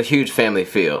 It's a huge family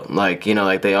feel. Like,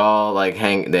 like they all like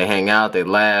hang out, they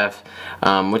laugh,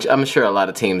 which I'm sure a lot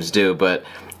of teams do, but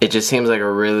it just seems like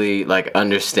a really like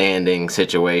understanding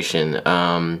situation,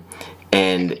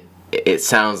 and it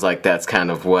sounds like that's kind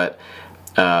of what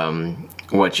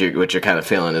you're kind of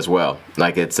feeling as well.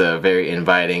 Like, it's a very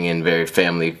inviting and very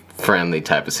family friendly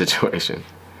type of situation.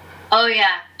 Oh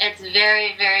yeah, it's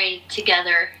very, very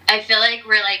together. I feel like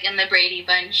we're like in the Brady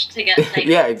Bunch together. Like,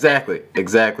 yeah, exactly.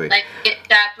 Like, get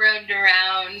chaperoned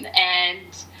around,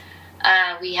 and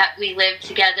we live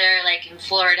together like in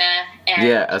Florida. And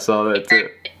yeah, I saw that too.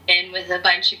 And with a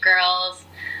bunch of girls,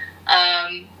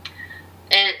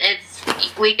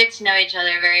 we get to know each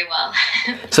other very well.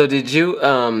 So did you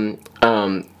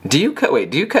do you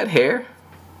cut hair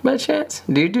by chance?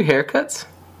 Do you do haircuts?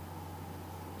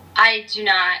 I do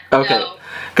not. Okay. No.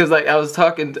 Because like I was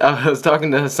talking to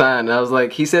Hassan, and I was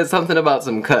like, he said something about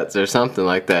some cuts or something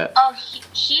like that. Oh,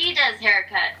 he does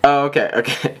haircuts. Oh, okay.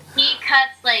 He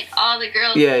cuts like all the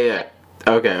girls. Yeah.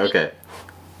 Okay.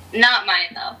 Not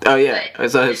mine though. Oh yeah.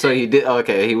 But so he did.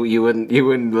 Okay. You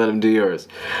wouldn't let him do yours.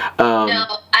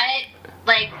 No,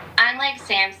 I'm like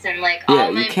Samson. Like,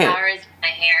 all my power is in my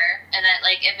hair, and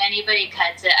if anybody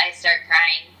cuts it, I start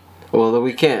crying. Well,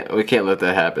 we can't let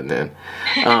that happen then.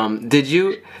 Did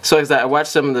you? So, 'cause I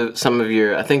watched some of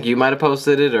your. I think you might have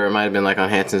posted it, or it might have been like on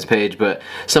Hanson's page. But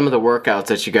some of the workouts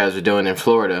that you guys were doing in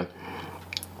Florida,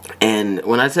 and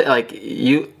when I say like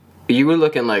you were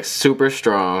looking like super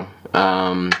strong.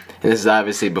 And this is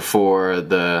obviously before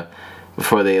the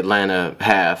Atlanta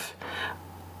half.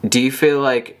 Do you feel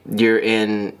like you're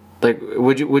in like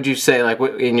would you say like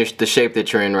in the shape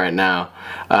that you're in right now?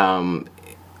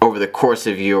 Over the course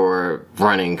of your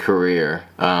running career,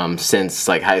 since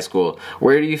like high school,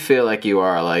 where do you feel like you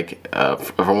are, like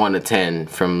from 1 to 10,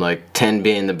 from like 10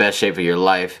 being the best shape of your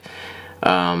life,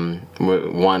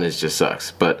 1 is just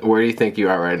sucks, but where do you think you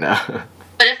are right now?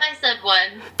 But if I said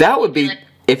 1, that would be,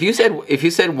 if you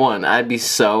said 1, I'd be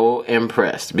so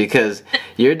impressed, because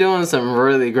you're doing some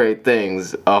really great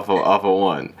things off of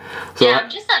 1. So yeah, I'm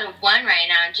just at a 1 right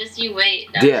now. Just you wait.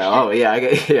 No. Yeah. Oh yeah.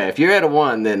 Yeah. If you're at a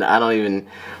 1, then I don't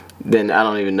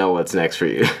even know what's next for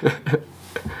you.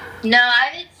 No,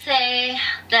 I would say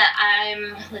that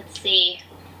I'm. Let's see.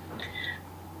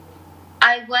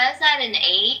 I was at an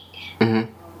 8,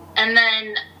 and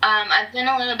then I've been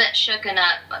a little bit shooken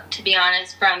up, to be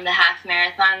honest, from the half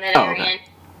marathon that I ran.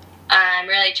 I'm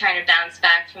really trying to bounce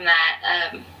back from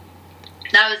that.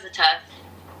 That was a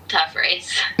tough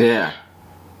race. Yeah.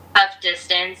 Tough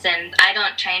distance, and I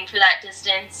don't train for that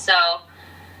distance, so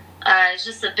it's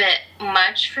just a bit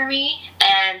much for me.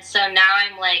 And so now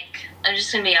I'm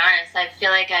just gonna be honest, I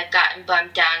feel like I've gotten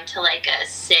bumped down to like a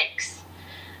 6,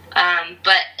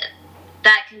 but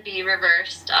that can be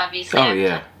reversed, obviously. Oh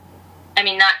yeah. I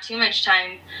mean, not too much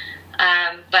time,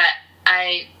 but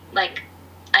I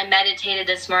meditated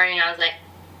this morning. I was like,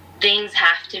 things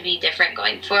have to be different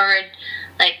going forward.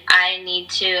 Like, I need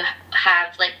to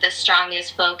have like the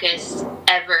strongest focus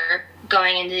ever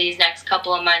going into these next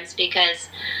couple of months, because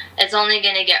it's only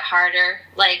going to get harder.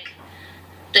 Like,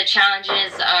 the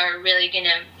challenges are really going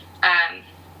to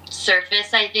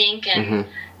surface, I think, and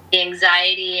the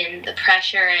anxiety and the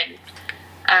pressure, and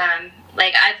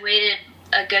like, I've waited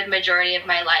a good majority of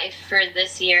my life for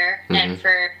this year and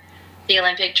for the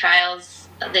Olympic trials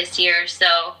this year,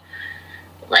 so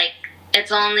like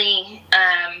it's only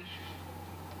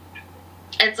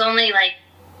like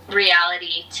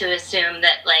reality to assume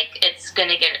that like it's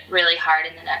gonna get really hard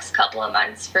in the next couple of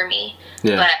months for me.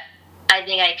 Yeah. But I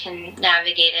think I can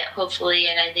navigate it, hopefully,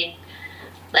 and I think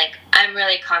like I'm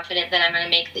really confident that I'm gonna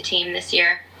make the team this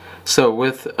year. So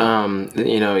with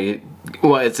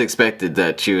it's expected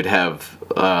that you would have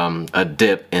a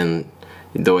dip in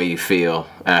the way you feel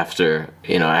after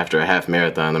a half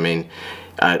marathon. I mean,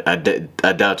 I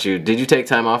doubt you. Did you take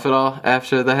time off at all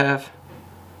after the half?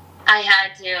 I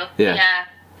had to. Yeah.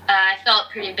 I felt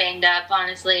pretty banged up,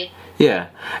 honestly. Yeah,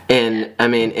 and I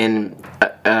mean,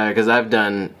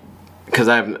 because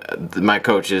my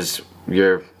coach is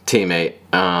your teammate,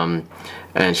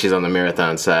 and she's on the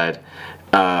marathon side,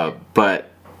 but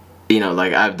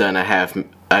like I've done a half.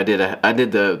 I did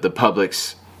the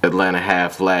Publix Atlanta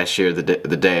half last year,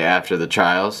 the day after the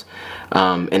trials,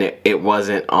 and it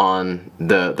wasn't on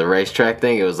the racetrack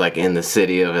thing. It was like in the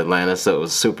city of Atlanta, so it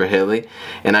was super hilly,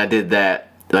 and I did that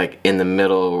like in the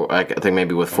middle, like I think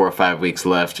maybe with 4 or 5 weeks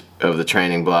left of the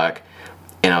training block,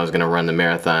 and I was gonna run the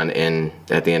marathon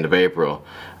at the end of April,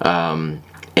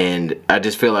 and I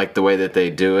just feel like the way that they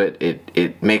do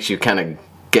it makes you kind of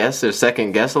guess or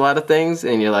second guess a lot of things,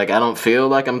 and you're like, I don't feel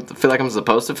like I'm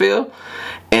supposed to feel,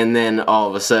 and then all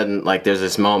of a sudden like there's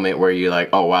this moment where you're like,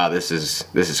 oh wow, this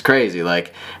is crazy,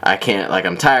 like I can't, like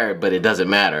I'm tired, but it doesn't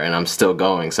matter, and I'm still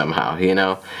going somehow,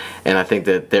 and I think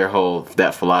that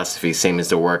that philosophy seems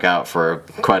to work out for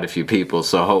quite a few people,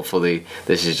 so hopefully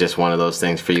this is just one of those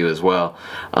things for you as well.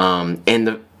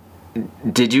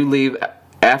 Did you leave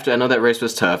after? I know that race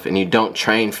was tough, and you don't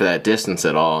train for that distance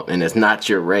at all, and it's not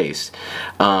your race.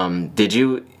 Did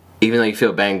you, even though you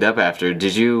feel banged up after,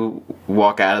 did you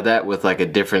walk out of that with like a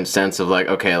different sense of like,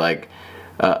 okay, like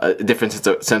a different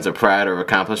sense of pride or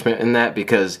accomplishment in that,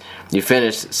 because you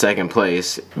finished second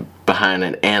place behind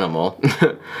an animal?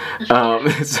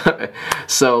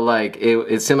 So like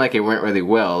it seemed like it went really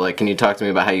well. Like, can you talk to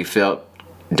me about how you felt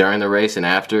during the race and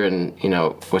after, and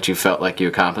what you felt like you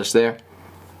accomplished there?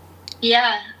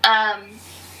 Yeah,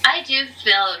 I do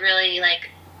feel really like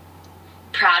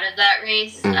proud of that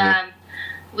race.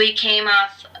 We came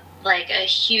off like a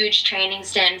huge training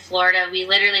stint in Florida. We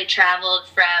literally traveled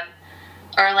from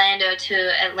Orlando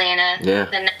to Atlanta. Yeah.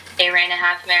 The next day ran a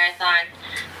half marathon,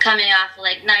 coming off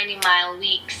like 90-mile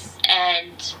weeks,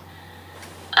 and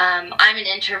I'm an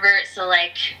introvert, so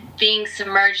like being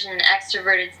submerged in an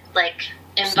extroverted like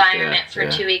environment for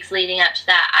 2 weeks leading up to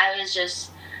that,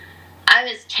 I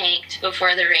was tanked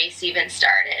before the race even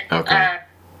started. Okay.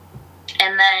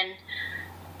 And then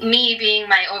me being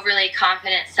my overly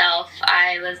confident self,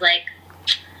 I was like,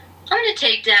 I'm going to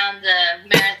take down the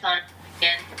marathon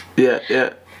again. Yeah.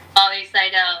 Always I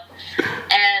know.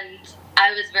 And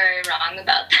I was very wrong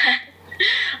about that.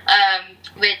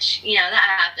 Which, that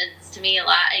happens to me a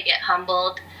lot. I get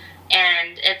humbled.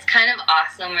 And it's kind of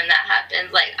awesome when that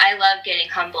happens. Like, I love getting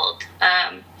humbled.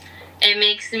 It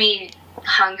makes me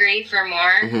hungry for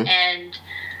more. Mm-hmm. And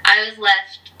I was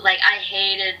left, like, I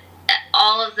hated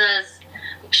all of those.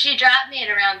 She dropped me at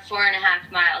around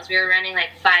 4.5 miles. We were running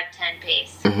like 5:10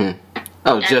 pace. Mm-hmm.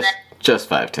 Oh, and just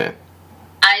 5:10.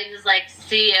 I was like,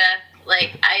 see ya.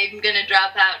 Like, I'm gonna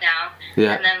drop out now.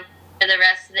 Yeah. And then for the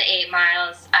rest of the 8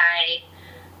 miles, I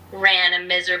ran a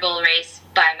miserable race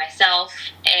by myself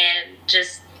and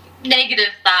just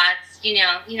negative thoughts. You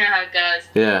know how it goes.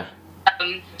 Yeah.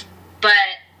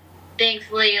 But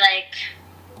thankfully, like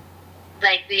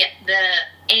the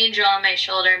angel on my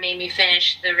shoulder made me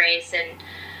finish the race, and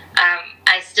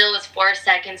I still was 4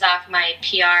 seconds off my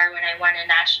PR when I won a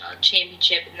national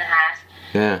championship in the half.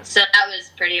 Yeah. So that was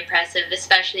pretty impressive,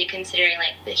 especially considering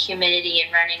like the humidity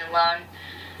and running alone.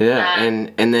 Yeah,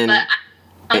 and then. But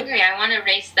I'm hungry. I want to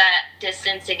race that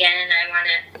distance again, and I want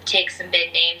to take some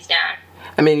big names down.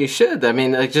 I mean, you should. I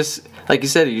mean, like just like you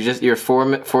said, you're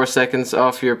 4 seconds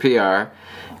off your PR,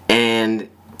 and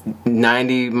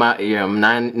 90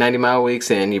 mile weeks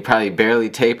in, you probably barely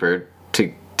tapered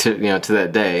to that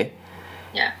day.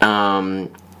 Yeah.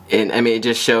 And I mean, it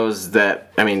just shows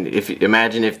that. I mean,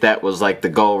 imagine if that was like the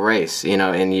goal race,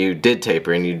 and you did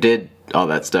taper and you did all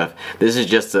that stuff. This is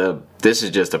just a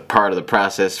part of the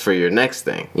process for your next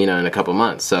thing, in a couple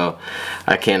months. So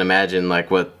I can't imagine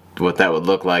like what that would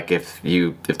look like if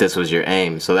this was your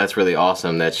aim. So that's really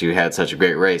awesome that you had such a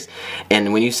great race.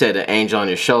 And when you said an angel on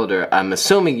your shoulder, I'm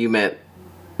assuming you meant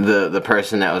the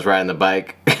person that was riding the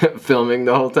bike filming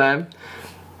the whole time.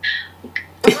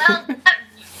 Well,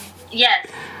 yes.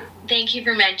 Thank you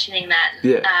for mentioning that.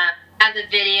 Yeah. I have the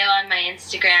video on my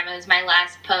Instagram. It was my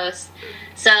last post.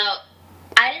 So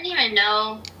I didn't even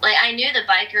know. Like, I knew the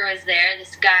biker was there.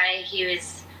 This guy, he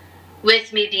was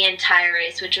with me the entire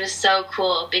race, which was so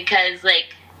cool because,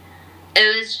 like,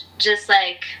 it was just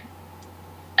like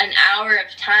an hour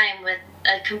of time with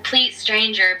a complete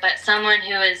stranger, but someone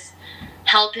who was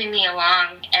helping me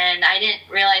along. And I didn't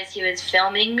realize he was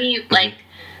filming me, like,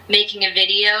 making a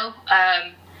video.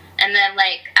 And then,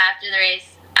 like, after the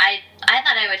race, I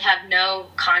thought I would have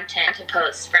no content to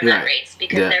post from that race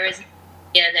because there was no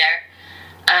media there.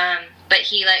 But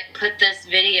he, like, put this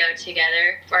video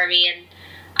together for me, and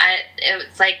it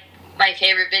was, like, my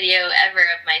favorite video ever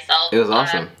of myself. It was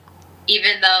awesome.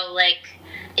 Even though, like,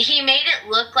 he made it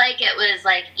look like it was,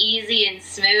 like, easy and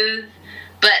smooth,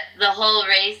 but the whole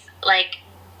race, like,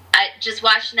 just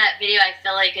watching that video, I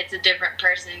feel like it's a different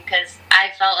person because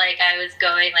I felt like I was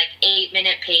going like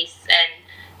 8-minute pace and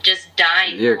just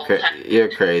dying the whole time. You're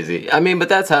crazy. I mean, but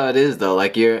that's how it is though.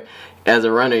 Like as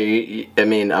a runner, I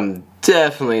mean, I'm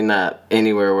definitely not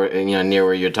anywhere where, near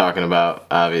where you're talking about,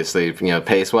 obviously,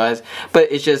 pace wise.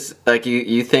 But it's just like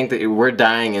you think that we're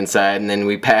dying inside, and then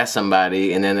we pass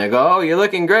somebody, and then they go, "Oh, you're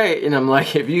looking great," and I'm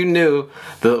like, if you knew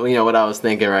what I was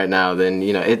thinking right now, then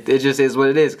it just is what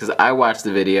it is. Because I watched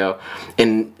the video,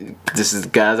 and this is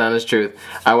God's honest truth.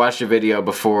 I watched the video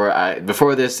before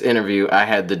this interview. I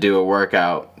had to do a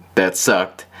workout that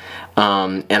sucked.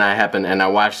 And I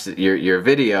watched your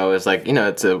video. It's like,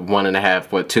 it's a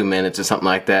 1.5, 2 minutes or something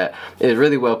like that. It's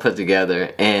really well put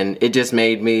together, and it just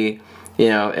made me,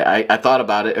 I thought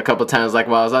about it a couple times, like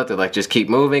while I was out there, like just keep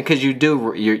moving, because you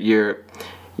do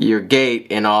your gait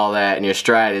and all that, and your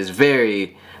stride is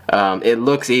very. It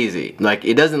looks easy. Like,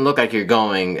 it doesn't look like you're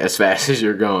going as fast as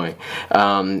you're going.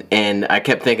 And I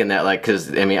kept thinking that, like,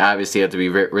 because, I mean, obviously you have to be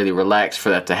really relaxed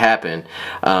for that to happen.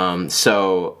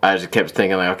 So I just kept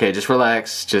thinking, like, okay, just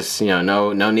relax. Just,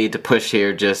 no need to push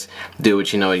here. Just do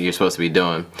what you know you're supposed to be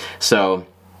doing. So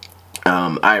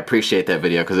I appreciate that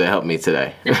video because it helped me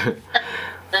today.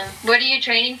 What are you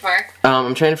training for?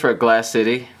 I'm training for a Glass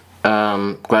City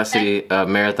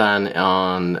marathon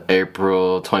on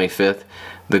April 25th.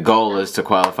 The goal is to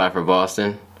qualify for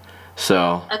Boston,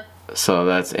 so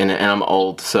that's and I'm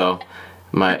old, so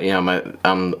I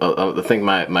think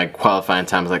my qualifying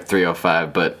time is like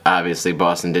 3:05, but obviously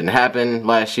Boston didn't happen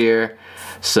last year,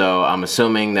 so I'm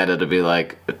assuming that it'll be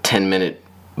like a 10-minute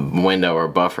window or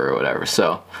buffer or whatever.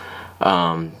 So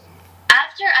after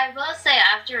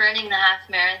running the half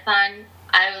marathon,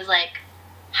 I was like,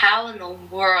 how in the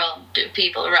world do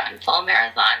people run full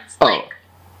marathons? Like,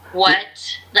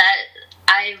 what?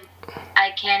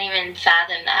 I can't even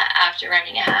fathom that after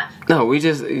running a half. No, we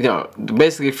just,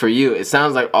 basically for you, it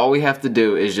sounds like all we have to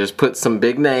do is just put some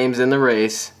big names in the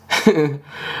race, and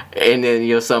then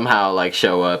you'll somehow, like,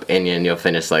 show up, and then you'll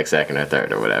finish, like, second or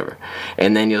third or whatever.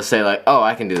 And then you'll say, like, oh,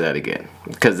 I can do that again.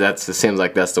 Because it seems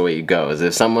like that's the way you go, is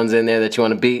if someone's in there that you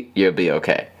want to beat, you'll be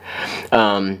okay.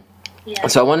 Yeah.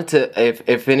 So I wanted to,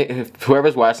 if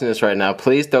whoever's watching this right now,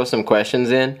 please throw some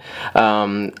questions in.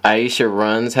 Aisha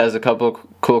Runs has a couple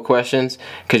cool questions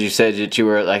because you said that you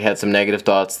were had some negative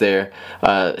thoughts there.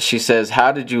 She says,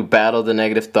 "How did you battle the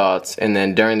negative thoughts? And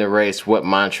then during the race, what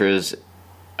mantras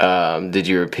did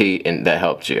you repeat and that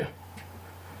helped you?"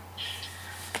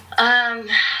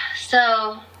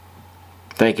 So.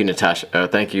 Thank you, Natasha.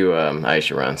 Thank you,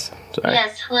 Aisha Runs. Sorry.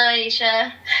 Yes, hello,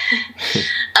 Aisha.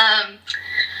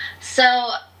 So,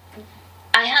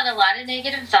 I had a lot of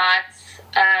negative thoughts,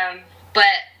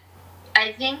 but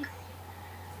I think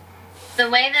the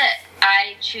way that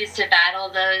I choose to battle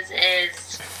those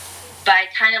is by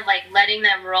kind of letting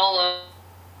them roll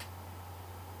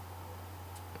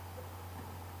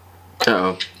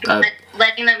over.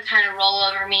 Letting them kind of roll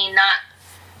over me,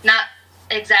 not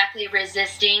exactly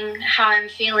resisting how I'm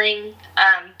feeling,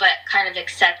 but kind of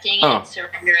accepting it and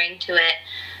surrendering to it,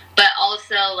 but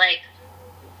also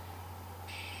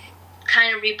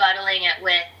kind of rebuttaling it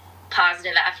with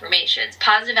positive affirmations.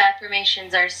 Positive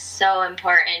affirmations are so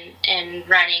important in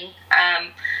running.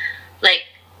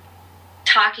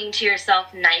 Talking to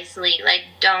yourself nicely.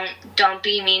 Don't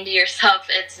be mean to yourself.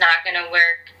 It's not gonna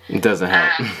work. It doesn't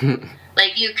help.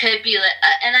 You could be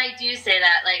and I do say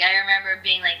that. I remember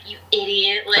being you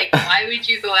idiot. Why would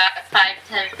you go out 5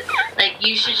 times?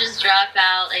 You should just drop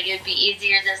out. It'd be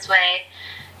easier this way.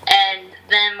 And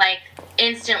then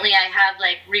instantly I have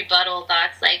rebuttal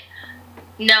thoughts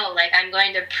no, I'm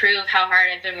going to prove how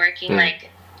hard I've been working.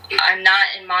 I'm not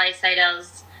in Molly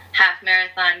Seidel's half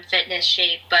marathon fitness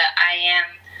shape, but I am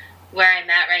where I'm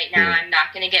at right now. I'm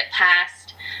not going to get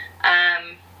past.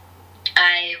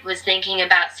 I was thinking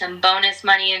about some bonus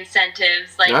money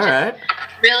incentives, right.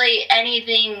 Really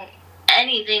anything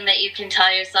that you can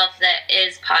tell yourself that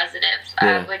is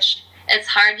positive, which it's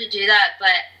hard to do that,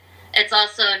 but it's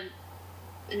also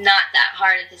not that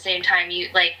hard at the same time.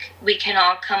 We can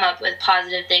all come up with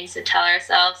positive things to tell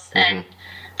ourselves, and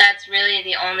that's really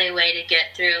the only way to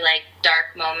get through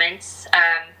dark moments.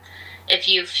 If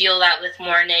you fuel that with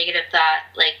more negative thought,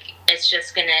 it's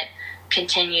just gonna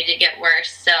continue to get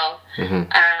worse. So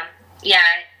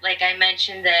I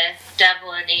mentioned the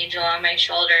devil and angel on my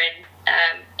shoulder,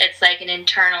 and it's an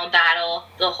internal battle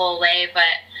the whole way,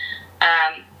 but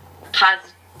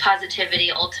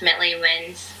positivity ultimately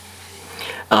wins.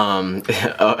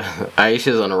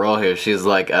 Aisha's on a roll here. She's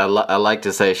I like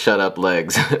to say, shut up,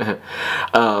 legs.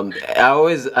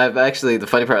 I've actually, the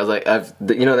funny part is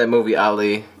that movie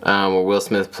Ali, where Will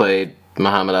Smith played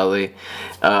Muhammad Ali.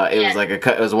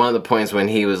 It was one of the points when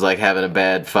he was having a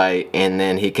bad fight, and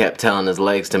then he kept telling his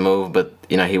legs to move, but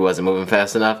he wasn't moving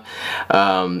fast enough.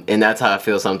 And that's how I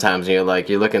feel sometimes. You're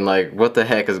looking what the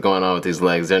heck is going on with these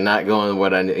legs? They're not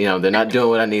going they're not doing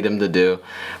what I need them to do.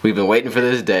 We've been waiting for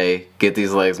this day. Get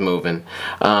these legs moving.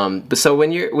 But so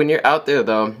when you're out there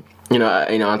though,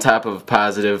 on top of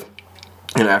positive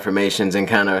affirmations and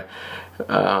kind of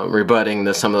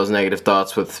rebutting some of those negative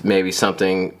thoughts with maybe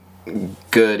something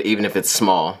good, even if it's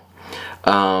small.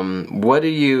 What do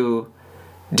you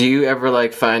ever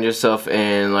find yourself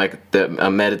in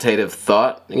a meditative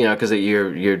thought? Because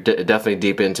you're definitely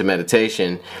deep into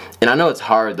meditation, and I know it's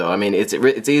hard though. I mean,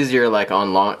 it's easier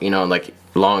on long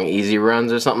long easy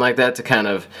runs or something like that to kind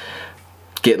of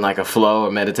get in a flow,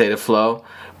 a meditative flow.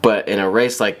 But in a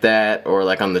race like that, or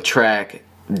on the track,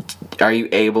 are you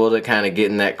able to kind of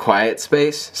get in that quiet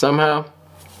space somehow?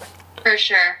 For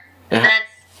sure.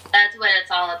 That's what it's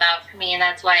all about for me, and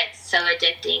that's why it's so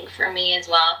addicting for me as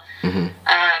well.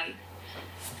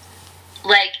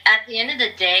 At the end of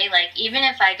the day, even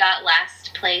if I got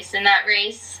last place in that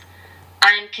race,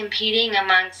 I'm competing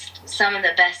amongst some of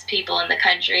the best people in the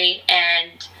country,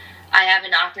 and I have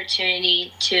an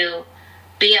opportunity to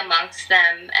be amongst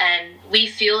them, and we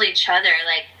fuel each other.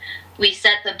 We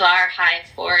set the bar high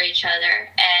for each other,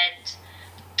 and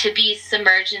to be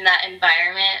submerged in that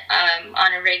environment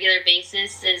on a regular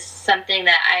basis is something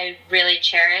that I really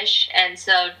cherish. And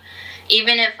so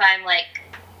even if I'm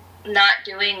not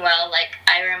doing well,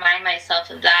 I remind myself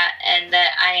of that, and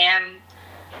that I am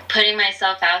putting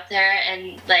myself out there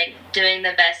and doing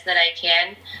the best that I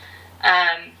can.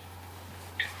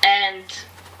 And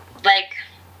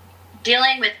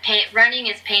dealing with pain, running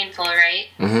is painful, right?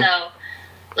 So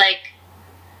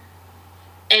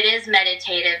it is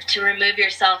meditative to remove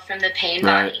yourself from the pain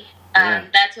body.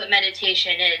 That's what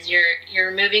meditation is. You're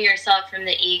removing yourself from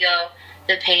the ego,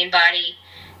 the pain body,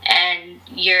 and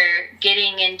you're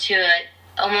getting into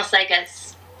almost like a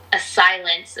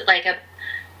silence, like a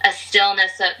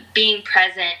stillness of being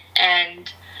present.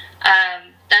 And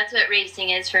that's what racing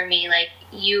is for me. Like,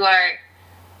 you are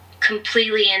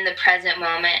completely in the present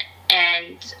moment,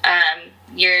 and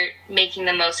you're making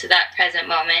the most of that present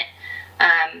moment.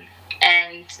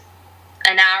 And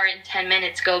an hour and 10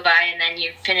 minutes go by, and then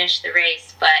you finish the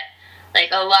race. But like,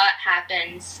 a lot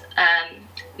happens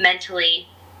mentally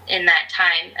in that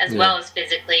time, as well as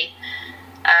physically.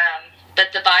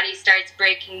 But the body starts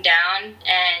breaking down,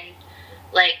 and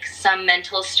like, some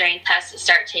mental strength has to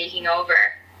start taking over.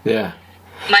 Yeah.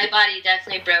 My body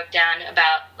definitely broke down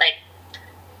about like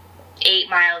 8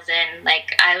 miles in.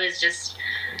 Like, I was just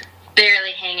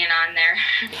barely hanging on there.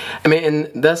 I mean,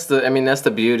 and that's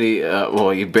the beauty.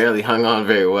 Well, you barely hung on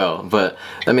very well, but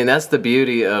I mean, that's the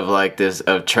beauty of like this,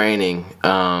 of training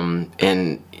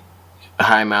in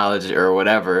high mileage or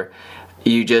whatever.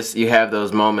 You have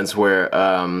those moments where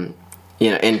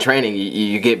in training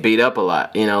you get beat up a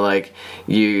lot. Like,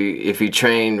 if you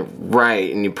train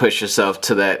right and you push yourself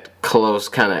to that close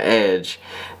kind of edge,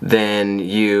 then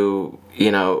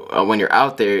when you're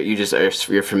out there,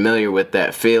 you're familiar with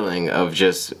that feeling of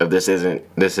this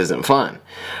isn't fun.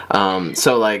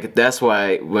 So like, that's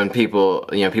why when people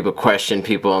question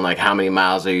people on like, how many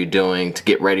miles are you doing to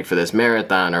get ready for this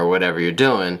marathon or whatever you're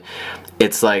doing,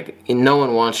 it's like, no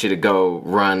one wants you to go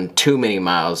run too many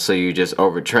miles so you just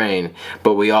overtrain,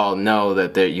 but we all know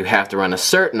that you have to run a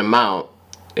certain amount.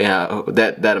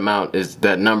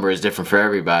 That number is different for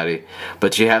everybody,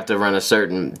 but you have to run a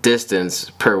certain distance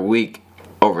per week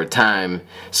over time,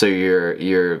 so you're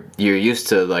used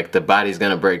to, like, the body's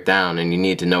gonna break down, and you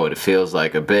need to know what it feels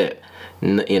like a bit.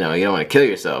 You don't want to kill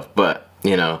yourself, but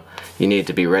you need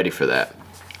to be ready for that.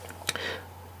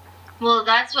 Well,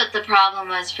 that's what the problem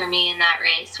was for me in that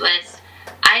race, was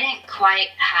I didn't quite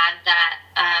have that.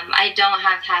 I don't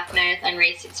have half marathon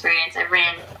race experience. I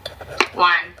ran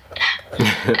one.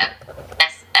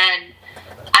 Yes, and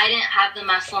I didn't have the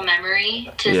muscle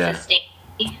memory to sustain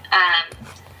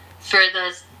for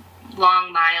those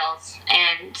long miles.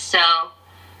 And so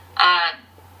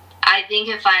I think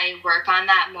if I work on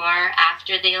that more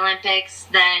after the Olympics,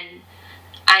 then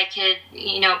I could,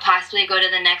 possibly go to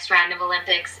the next round of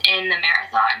Olympics in the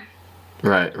marathon.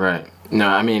 Right. No,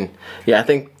 I mean, yeah, I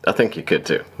think you could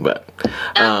too, but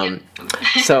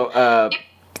so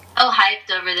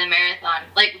hyped over the marathon,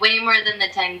 like way more than the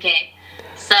 10K.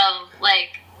 So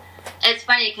like, it's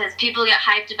funny because people get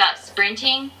hyped about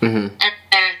sprinting and the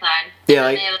marathon. Yeah,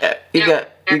 like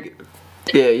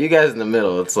you guys in the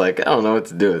middle. It's like, I don't know what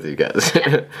to do with you guys.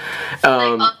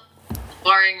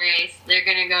 Boring race. They're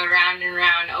gonna go round and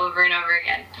round over and over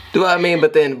again. Well, I mean,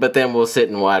 but then we'll sit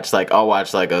and watch. Like, I'll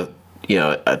watch like a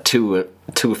 2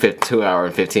 hour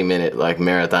and 15 minute like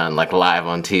marathon, like live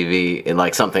on TV, and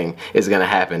like something is gonna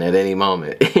happen at any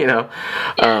moment.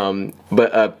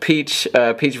 But Peach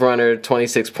Runner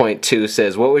 26.2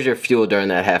 says, what was your fuel during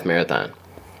that half marathon?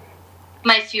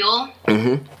 My fuel?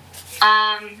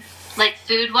 Like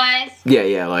food wise?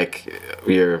 Yeah, like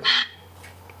your.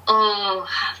 Oh,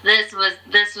 this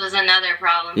was another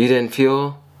problem. You didn't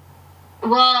fuel?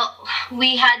 Well,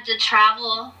 we had to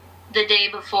travel the day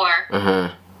before.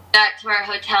 Got to our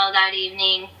hotel that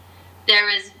evening. There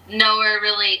was nowhere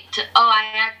really to.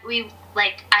 I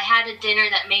had a dinner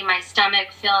that made my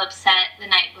stomach feel upset the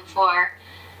night before,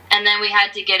 and then we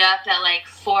had to get up at like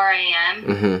 4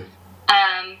 a.m.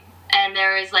 And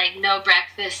there was like no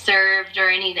breakfast served or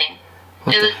anything.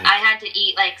 I had to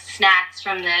eat like snacks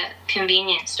from the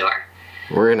convenience store.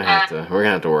 We're gonna have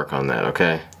to work on that,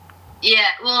 okay? Yeah,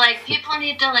 well, like, people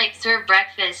need to like serve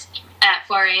breakfast at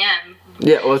 4 a.m.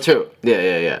 Yeah, well, true.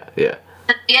 Yeah.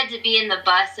 We had to be in the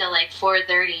bus at like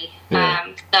 4:30.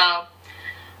 So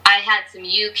I had some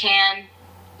UCAN.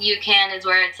 UCAN is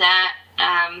where it's at.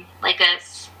 Like a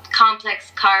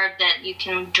complex carb that you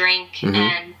can drink,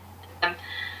 and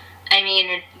I mean,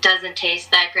 it doesn't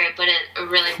taste that great, but it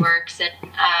really works. And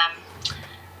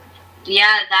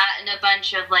that and a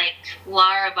bunch of like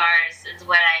Lara bars is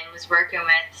what I was working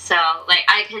with. So like,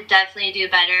 I could definitely do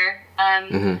better.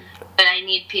 But I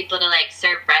need people to like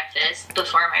serve breakfast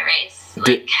before my race.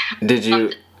 Did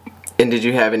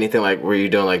you have anything like, were you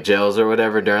doing like gels or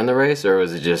whatever during the race, or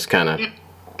was it just kind of?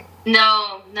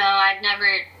 No, I've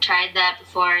never tried that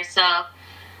before. So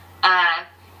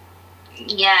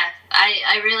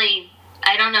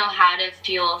I don't know how to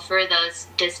fuel for those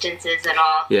distances at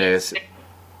all.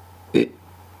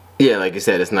 Yeah, like you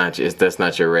said, that's not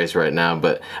your race right now.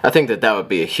 But I think that would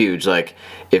be a huge, like,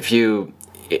 if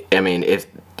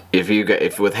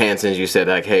if with Hanson's you said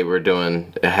like, hey, we're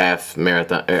doing a half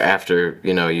marathon, or after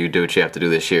you do what you have to do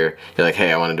this year, you're like,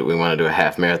 hey, we want to do a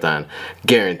half marathon,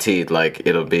 guaranteed, like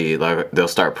it'll be like they'll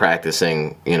start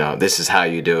practicing, this is how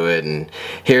you do it, and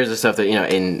here's the stuff that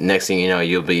and next thing you know,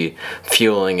 you'll be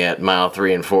fueling at mile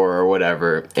 3 and 4 or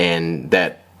whatever, and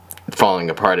that falling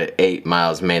apart at 8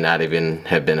 miles may not even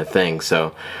have been a thing.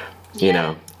 So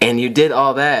and you did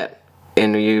all that,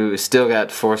 and you still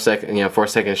got 4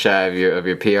 seconds shy of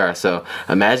your PR. So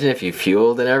imagine if you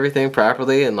fueled and everything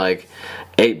properly and like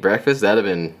ate breakfast. That'd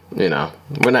have been, we're not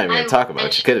even gonna talk about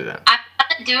what you could have done. I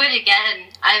want to do it again.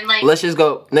 I'm like, let's just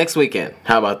go next weekend.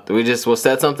 How about we'll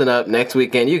set something up next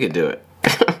weekend? You can do it.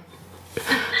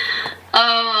 oh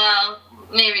well,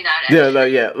 maybe not.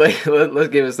 Let's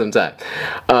give it some time.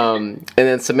 And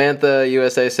then Samantha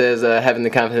USA says having the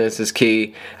confidence is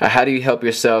key. How do you help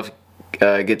yourself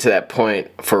get to that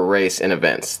point for race and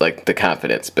events, like the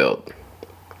confidence build?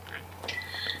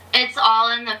 It's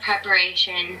all in the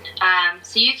preparation.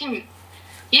 So you can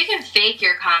fake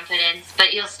your confidence,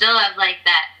 but you'll still have like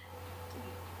that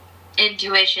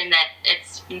intuition that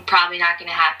it's probably not going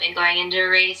to happen going into a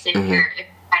race if you're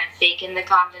kind of faking the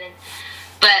confidence.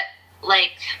 But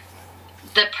like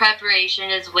the preparation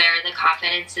is where the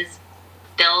confidence is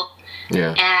built.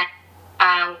 Yeah.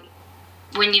 And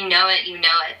when you know it, you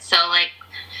know it. So, like,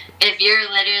 if you're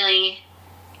literally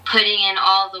putting in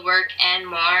all the work and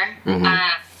more,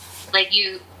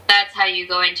 that's how you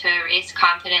go into a race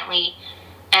confidently.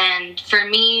 And for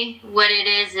me, what it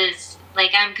is,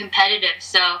 like, I'm competitive.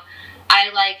 So, I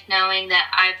like knowing that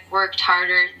I've worked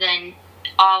harder than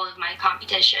all of my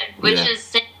competition, which is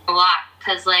saying a lot.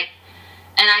 Because, like,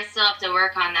 and I still have to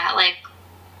work on that. Like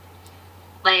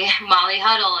Molly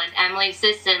Huddle and Emily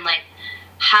Sisson, like,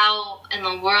 how in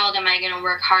the world am I going to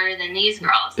work harder than these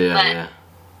girls? I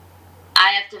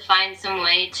have to find some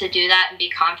way to do that and be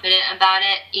confident about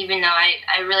it, even though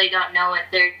I really don't know what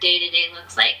their day-to-day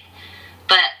looks like.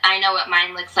 But I know what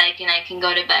mine looks like, and I can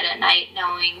go to bed at night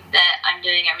knowing that I'm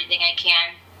doing everything I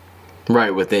can.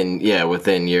 Right, within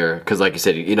your, because like you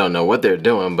said, you don't know what they're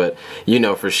doing, but you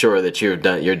know for sure that you're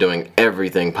doing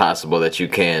everything possible that you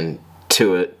can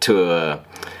to a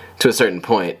certain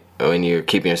point, when you're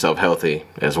keeping yourself healthy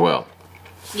as well.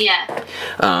 Yeah.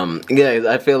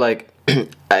 I feel like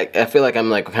I feel like I'm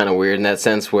like kind of weird in that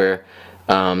sense where,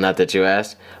 not that you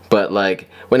asked, but like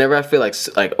whenever I feel like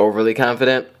overly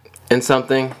confident in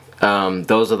something,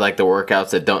 those are like the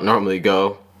workouts that don't normally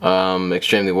go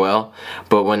extremely well.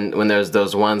 But when there's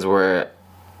those ones where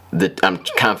I'm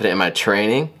confident in my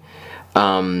training,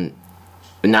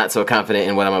 not so confident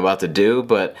in what I'm about to do,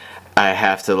 but I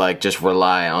have to like just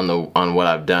rely on what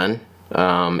I've done,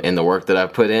 and the work that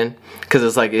I've put in, because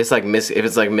if it's like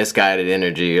misguided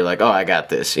energy, you're like, oh, I got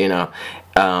this,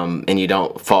 and you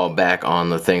don't fall back on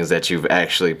the things that you've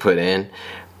actually put in.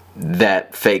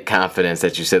 That fake confidence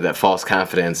that you said, that false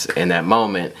confidence in that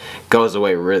moment, goes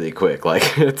away really quick.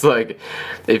 Like it's like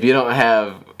if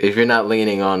you're not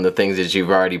leaning on the things that you've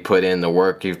already put in, the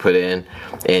work you've put in,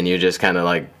 and you're just kind of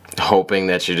like hoping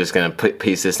that you're just gonna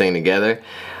piece this thing together.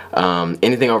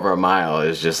 Anything over a mile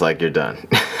is just like you're done.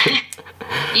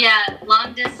 Yeah,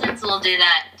 long distance will do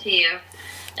that to you.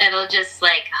 It'll just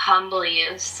like humble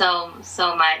you so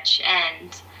much,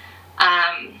 and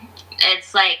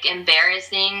it's like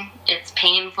embarrassing, it's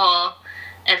painful,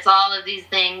 it's all of these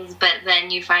things, but then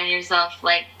you find yourself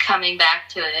like coming back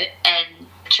to it and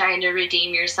trying to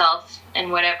redeem yourself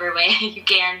in whatever way you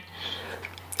can.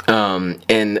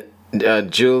 And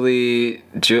Juliet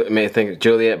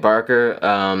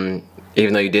Barker,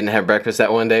 even though you didn't have breakfast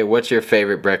that one day, what's your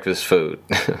favorite breakfast food?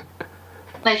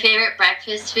 My favorite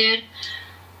breakfast food?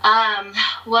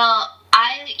 Well,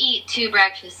 I eat 2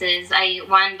 breakfasts. I eat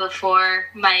one before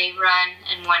my run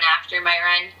and one after my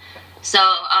run. So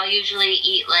I'll usually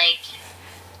eat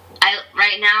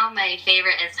right now my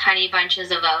favorite is honey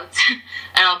bunches of oats.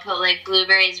 And I'll put like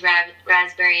blueberries,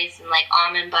 raspberries, and like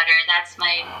almond butter. That's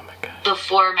my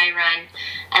before my run.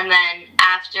 And then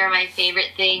after, my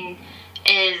favorite thing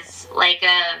is like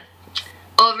a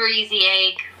over easy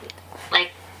egg,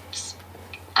 like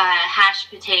hashed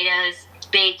potatoes,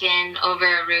 bacon over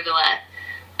arugula.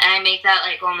 And I make that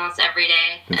like almost every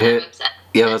day. And I'm obsessed.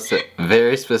 Yeah, that's it.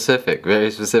 Very specific.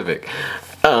 Very specific.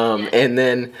 And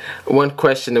then one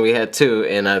question that we had too,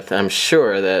 and I'm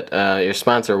sure that your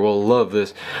sponsor will love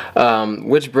this.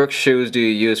 Which Brooks shoes do you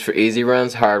use for easy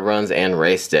runs, hard runs, and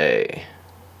race day?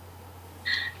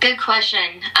 Good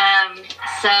question.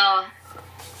 So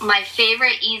my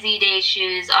favorite easy day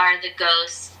shoes are the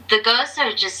Ghosts. The Ghosts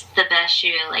are just the best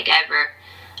shoe like ever.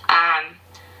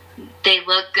 They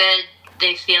look good.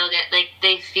 They feel good. Like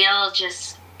they feel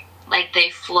just like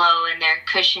they flow and they're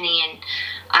cushiony, and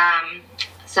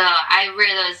so I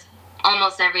wear those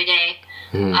almost every day.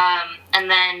 And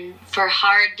then for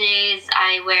hard days,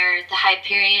 I wear the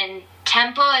Hyperion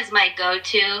Tempo as my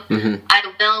go-to. I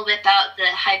will whip out the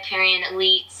Hyperion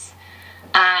Elites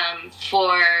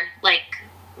for like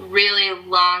really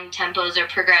long tempos or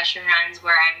progression runs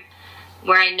where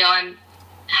I know I'm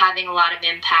having a lot of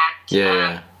impact.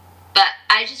 But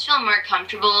I just feel more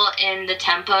comfortable in the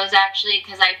tempos actually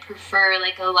because I prefer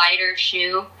like a lighter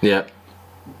shoe.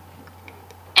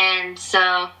 And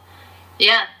so,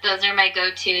 yeah, those are my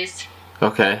go-tos.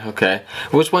 Okay.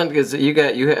 Which one? Because you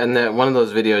in that one of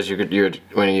those videos you're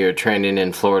when you're training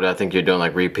in Florida, I think you're doing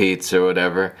like repeats or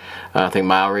whatever. I think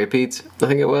mile repeats. I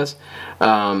think it was.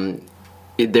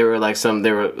 There were like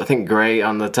I think gray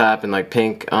on the top and like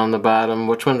pink on the bottom.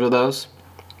 Which ones were those?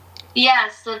 Yeah,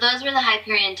 so those were the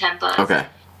Hyperion Tempos. Okay.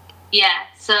 Yeah,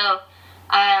 so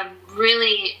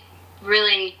really,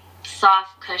 really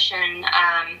soft cushion,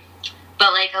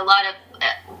 but like a lot of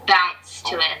bounce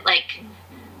to it. Like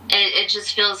it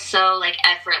just feels so like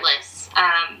effortless.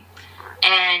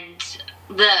 And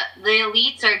the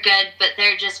Elites are good, but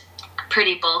they're just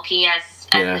pretty bulky as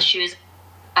the shoes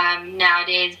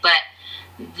nowadays. But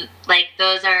like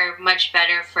those are much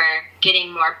better for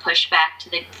getting more pushback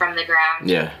from the ground.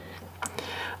 Yeah.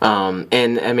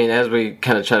 And I mean, as we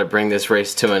kind of try to bring this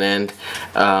race to an end,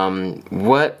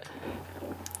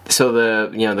 so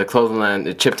the clothing line,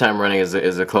 the Chip Time Running is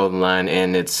a clothing line,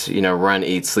 and it's run,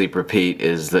 eat, sleep, repeat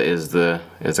is the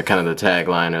kind of the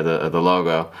tagline or the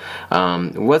logo.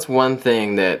 What's one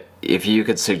thing that if you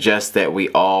could suggest that we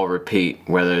all repeat,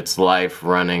 whether it's life,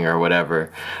 running, or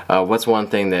whatever, what's one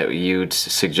thing that you'd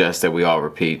suggest that we all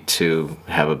repeat to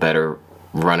have a better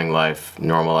running life,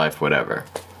 normal life, whatever?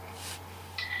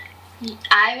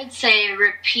 I would say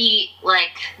repeat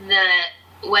like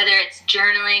whether it's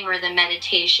journaling or the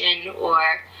meditation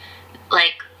or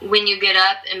like when you get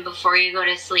up and before you go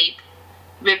to sleep,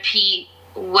 repeat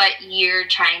what you're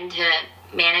trying to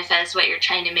manifest, what you're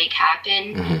trying to make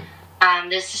happen.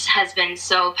 This has been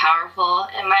so powerful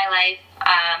in my life.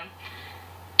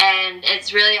 And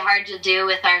it's really hard to do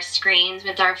with our screens,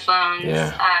 with our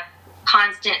phones,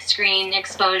 constant screen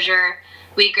exposure.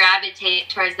 We gravitate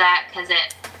towards that because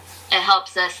it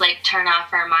helps us like turn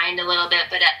off our mind a little bit,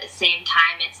 but at the same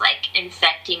time it's like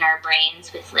infecting our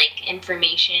brains with like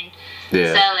information.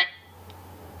 So like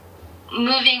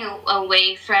moving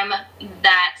away from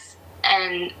that,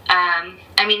 and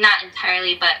I mean not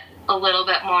entirely but a little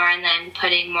bit more, and then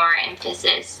putting more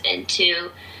emphasis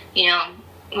into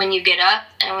when you get up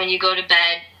and when you go to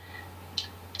bed,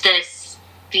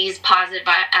 these positive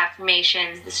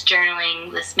affirmations, this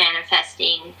journaling, this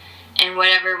manifesting, in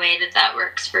whatever way that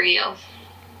works for you.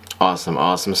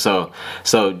 Awesome. So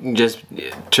just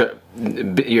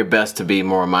your best to be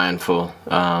more mindful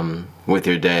with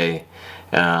your day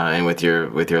and with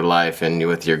your life and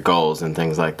with your goals and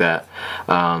things like that.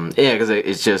 Because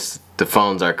it's just the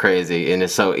phones are crazy and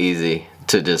it's so easy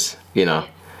to just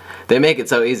they make it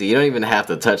so easy. You don't even have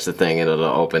to touch the thing and it'll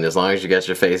open. As long as you got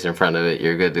your face in front of it,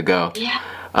 you're good to go.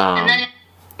 And then it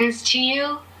listens to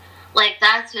you. Like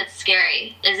that's what's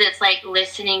scary, is it's like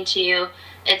listening to you,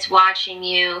 it's watching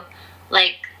you,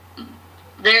 like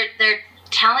they're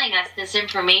telling us this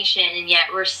information and yet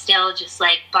we're still just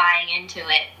like buying into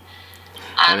it.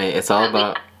 I mean, it's all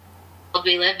about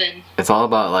we live in. It's all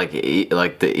about like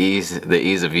the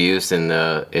ease of use, and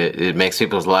it makes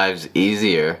people's lives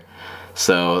easier.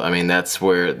 So I mean, that's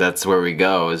where we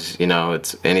go. Is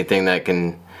it's anything that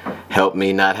can help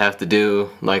me not have to do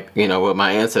like what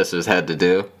my ancestors had to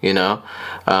do.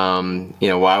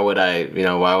 Why would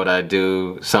I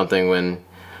do something when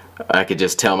I could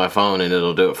just tell my phone and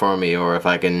it'll do it for me? Or if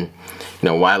I can,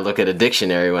 why look at a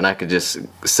dictionary when I could just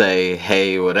say,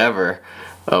 hey, whatever,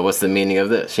 what's the meaning of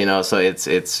this? So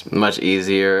it's much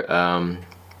easier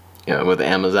with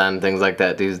Amazon and things like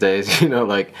that these days.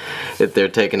 Like if they're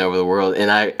taking over the world, and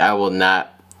I will not.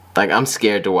 Like, I'm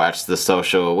scared to watch the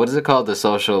social. What is it called? The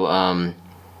social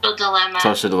dilemma.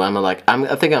 Social dilemma. Like,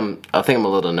 I think I'm a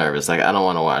little nervous. Like, I don't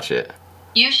want to watch it.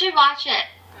 You should watch it.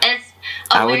 It's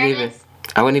awareness.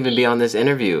 I wouldn't even be on this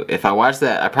interview if I watched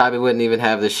that. I probably wouldn't even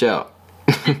have this show.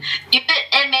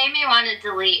 It made me want to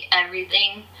delete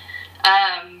everything.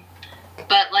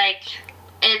 But like,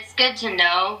 it's good to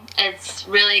know. It's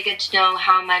really good to know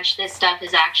how much this stuff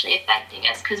is actually affecting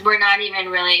us, because we're not even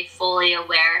really fully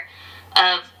aware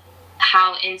of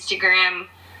how Instagram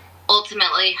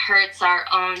ultimately hurts our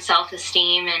own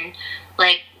self-esteem, and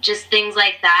like just things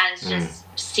like that is just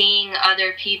seeing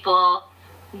other people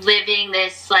living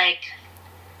this like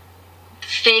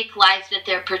fake life that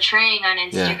they're portraying on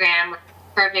Instagram.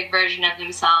 perfect version of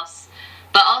themselves.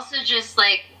 But also just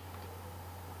like,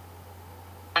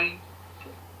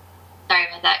 sorry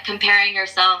about that, comparing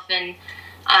yourself, and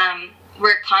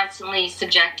we're constantly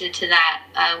subjected to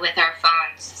that with our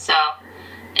phones. So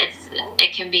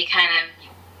it can be kind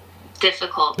of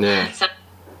difficult. Yeah. So,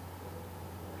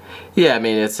 yeah, I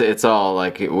mean, it's all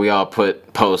like we all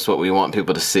post what we want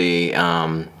people to see.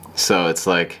 So it's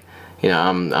like,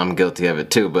 I'm guilty of it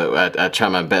too. But I try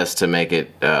my best to make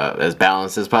it as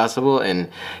balanced as possible. And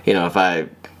if I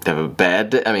have a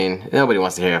bad day, I mean, nobody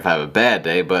wants to hear if I have a bad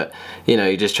day, but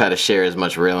you just try to share as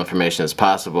much real information as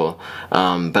possible.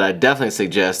 But I definitely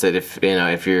suggest that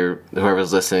if you're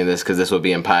whoever's listening to this, because this will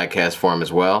be in podcast form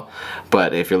as well.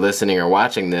 But if you're listening or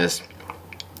watching this,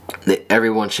 that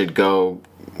everyone should go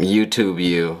YouTube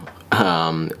you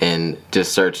and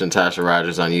just search Natosha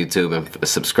Rogers on YouTube and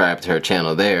subscribe to her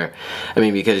channel there. I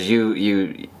mean, because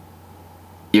you're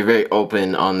very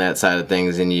open on that side of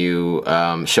things, and you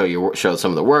show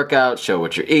some of the workouts, show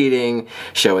what you're eating,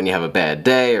 show when you have a bad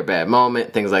day or bad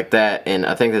moment, things like that. And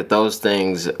I think that those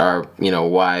things are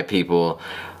why people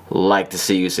like to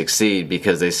see you succeed,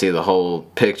 because they see the whole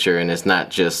picture, and it's not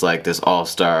just like this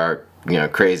all-star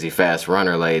crazy fast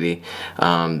runner lady.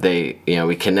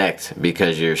 We connect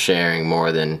because you're sharing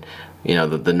more than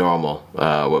the normal,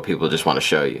 what people just want to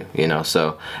show you,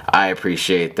 so I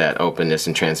appreciate that openness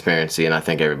and transparency, and I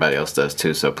think everybody else does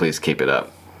too, so please keep it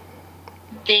up.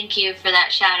 Thank you for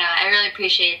that shout out. I really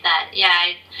appreciate that.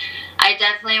 Yeah, I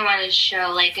definitely want to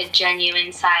show like a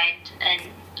genuine side and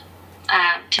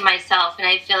to myself, and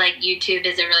I feel like YouTube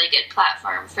is a really good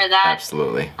platform for that.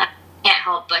 Absolutely. Can't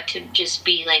help but to just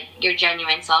be like your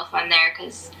genuine self on there,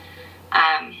 because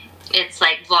it's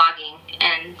like vlogging,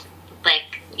 and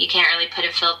like you can't really put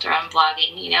a filter on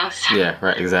vlogging, so. Yeah,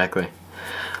 right, exactly.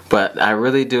 But I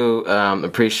really do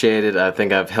appreciate it. I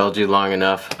think I've held you long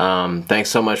enough. Thanks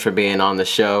so much for being on the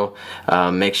show.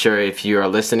 Make sure, if you are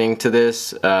listening to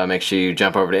this, make sure you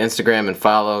jump over to Instagram and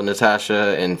follow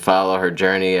Natosha and follow her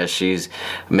journey as she's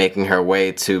making her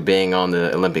way to being on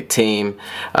the Olympic team.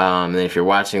 And if you're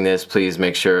watching this, please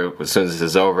make sure, as soon as this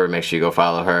is over, make sure you go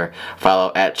follow her.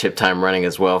 Follow at Chip Time Running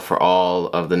as well for all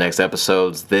of the next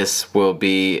episodes. This will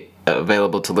be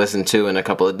available to listen to in a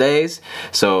couple of days,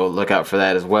 so look out for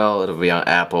that as well. It'll be on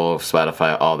Apple,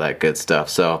 Spotify, all that good stuff.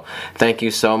 So thank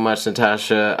you so much,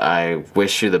 Natosha. I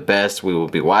wish you the best. We will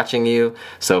be watching you,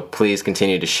 so please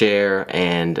continue to share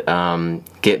and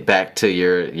get back to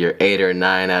your 8 or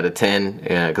 9 out of 10,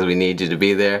 because we need you to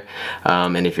be there.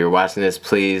 And if you're watching this,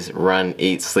 please run,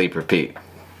 eat, sleep, repeat.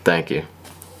 Thank you.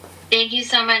 Thank you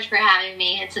so much for having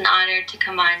me. It's an honor to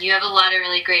come on. You have a lot of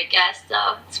really great guests,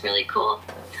 though. It's really cool.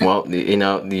 Well,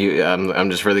 I'm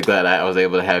just really glad I was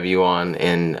able to have you on,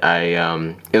 and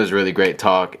it was really great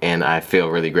talk, and I feel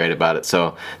really great about it.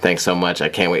 So thanks so much. I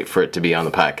can't wait for it to be on the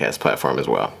podcast platform as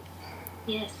well.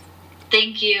 Yes.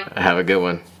 Thank you. Have a good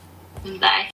one.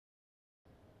 Bye.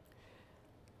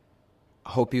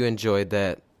 Hope you enjoyed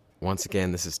that. Once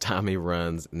again, this is Tommy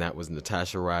Runs, and that was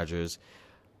Natosha Rogers.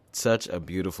 Such a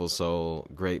beautiful soul,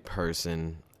 great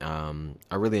person.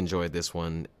 I really enjoyed this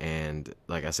one, and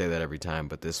like I say that every time,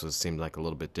 but this seemed like a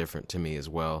little bit different to me as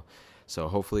well. So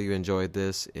hopefully you enjoyed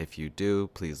this. If you do,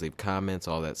 please leave comments,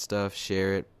 all that stuff,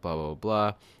 share it, blah, blah,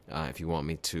 blah. If you want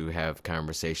me to have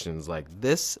conversations like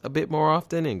this a bit more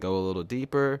often and go a little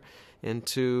deeper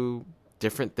into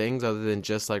different things other than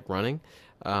just like running,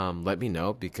 let me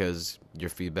know, because your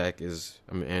feedback is,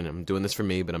 and I'm doing this for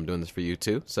me, but I'm doing this for you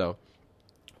too. So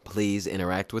please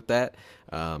interact with that.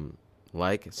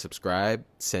 Like, subscribe,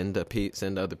 send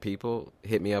other people.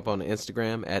 Hit me up on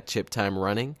Instagram at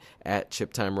ChipTimeRunning,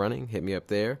 Hit me up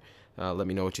there. Let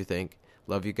me know what you think.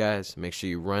 Love you guys. Make sure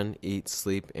you run, eat,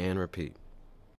 sleep, and repeat.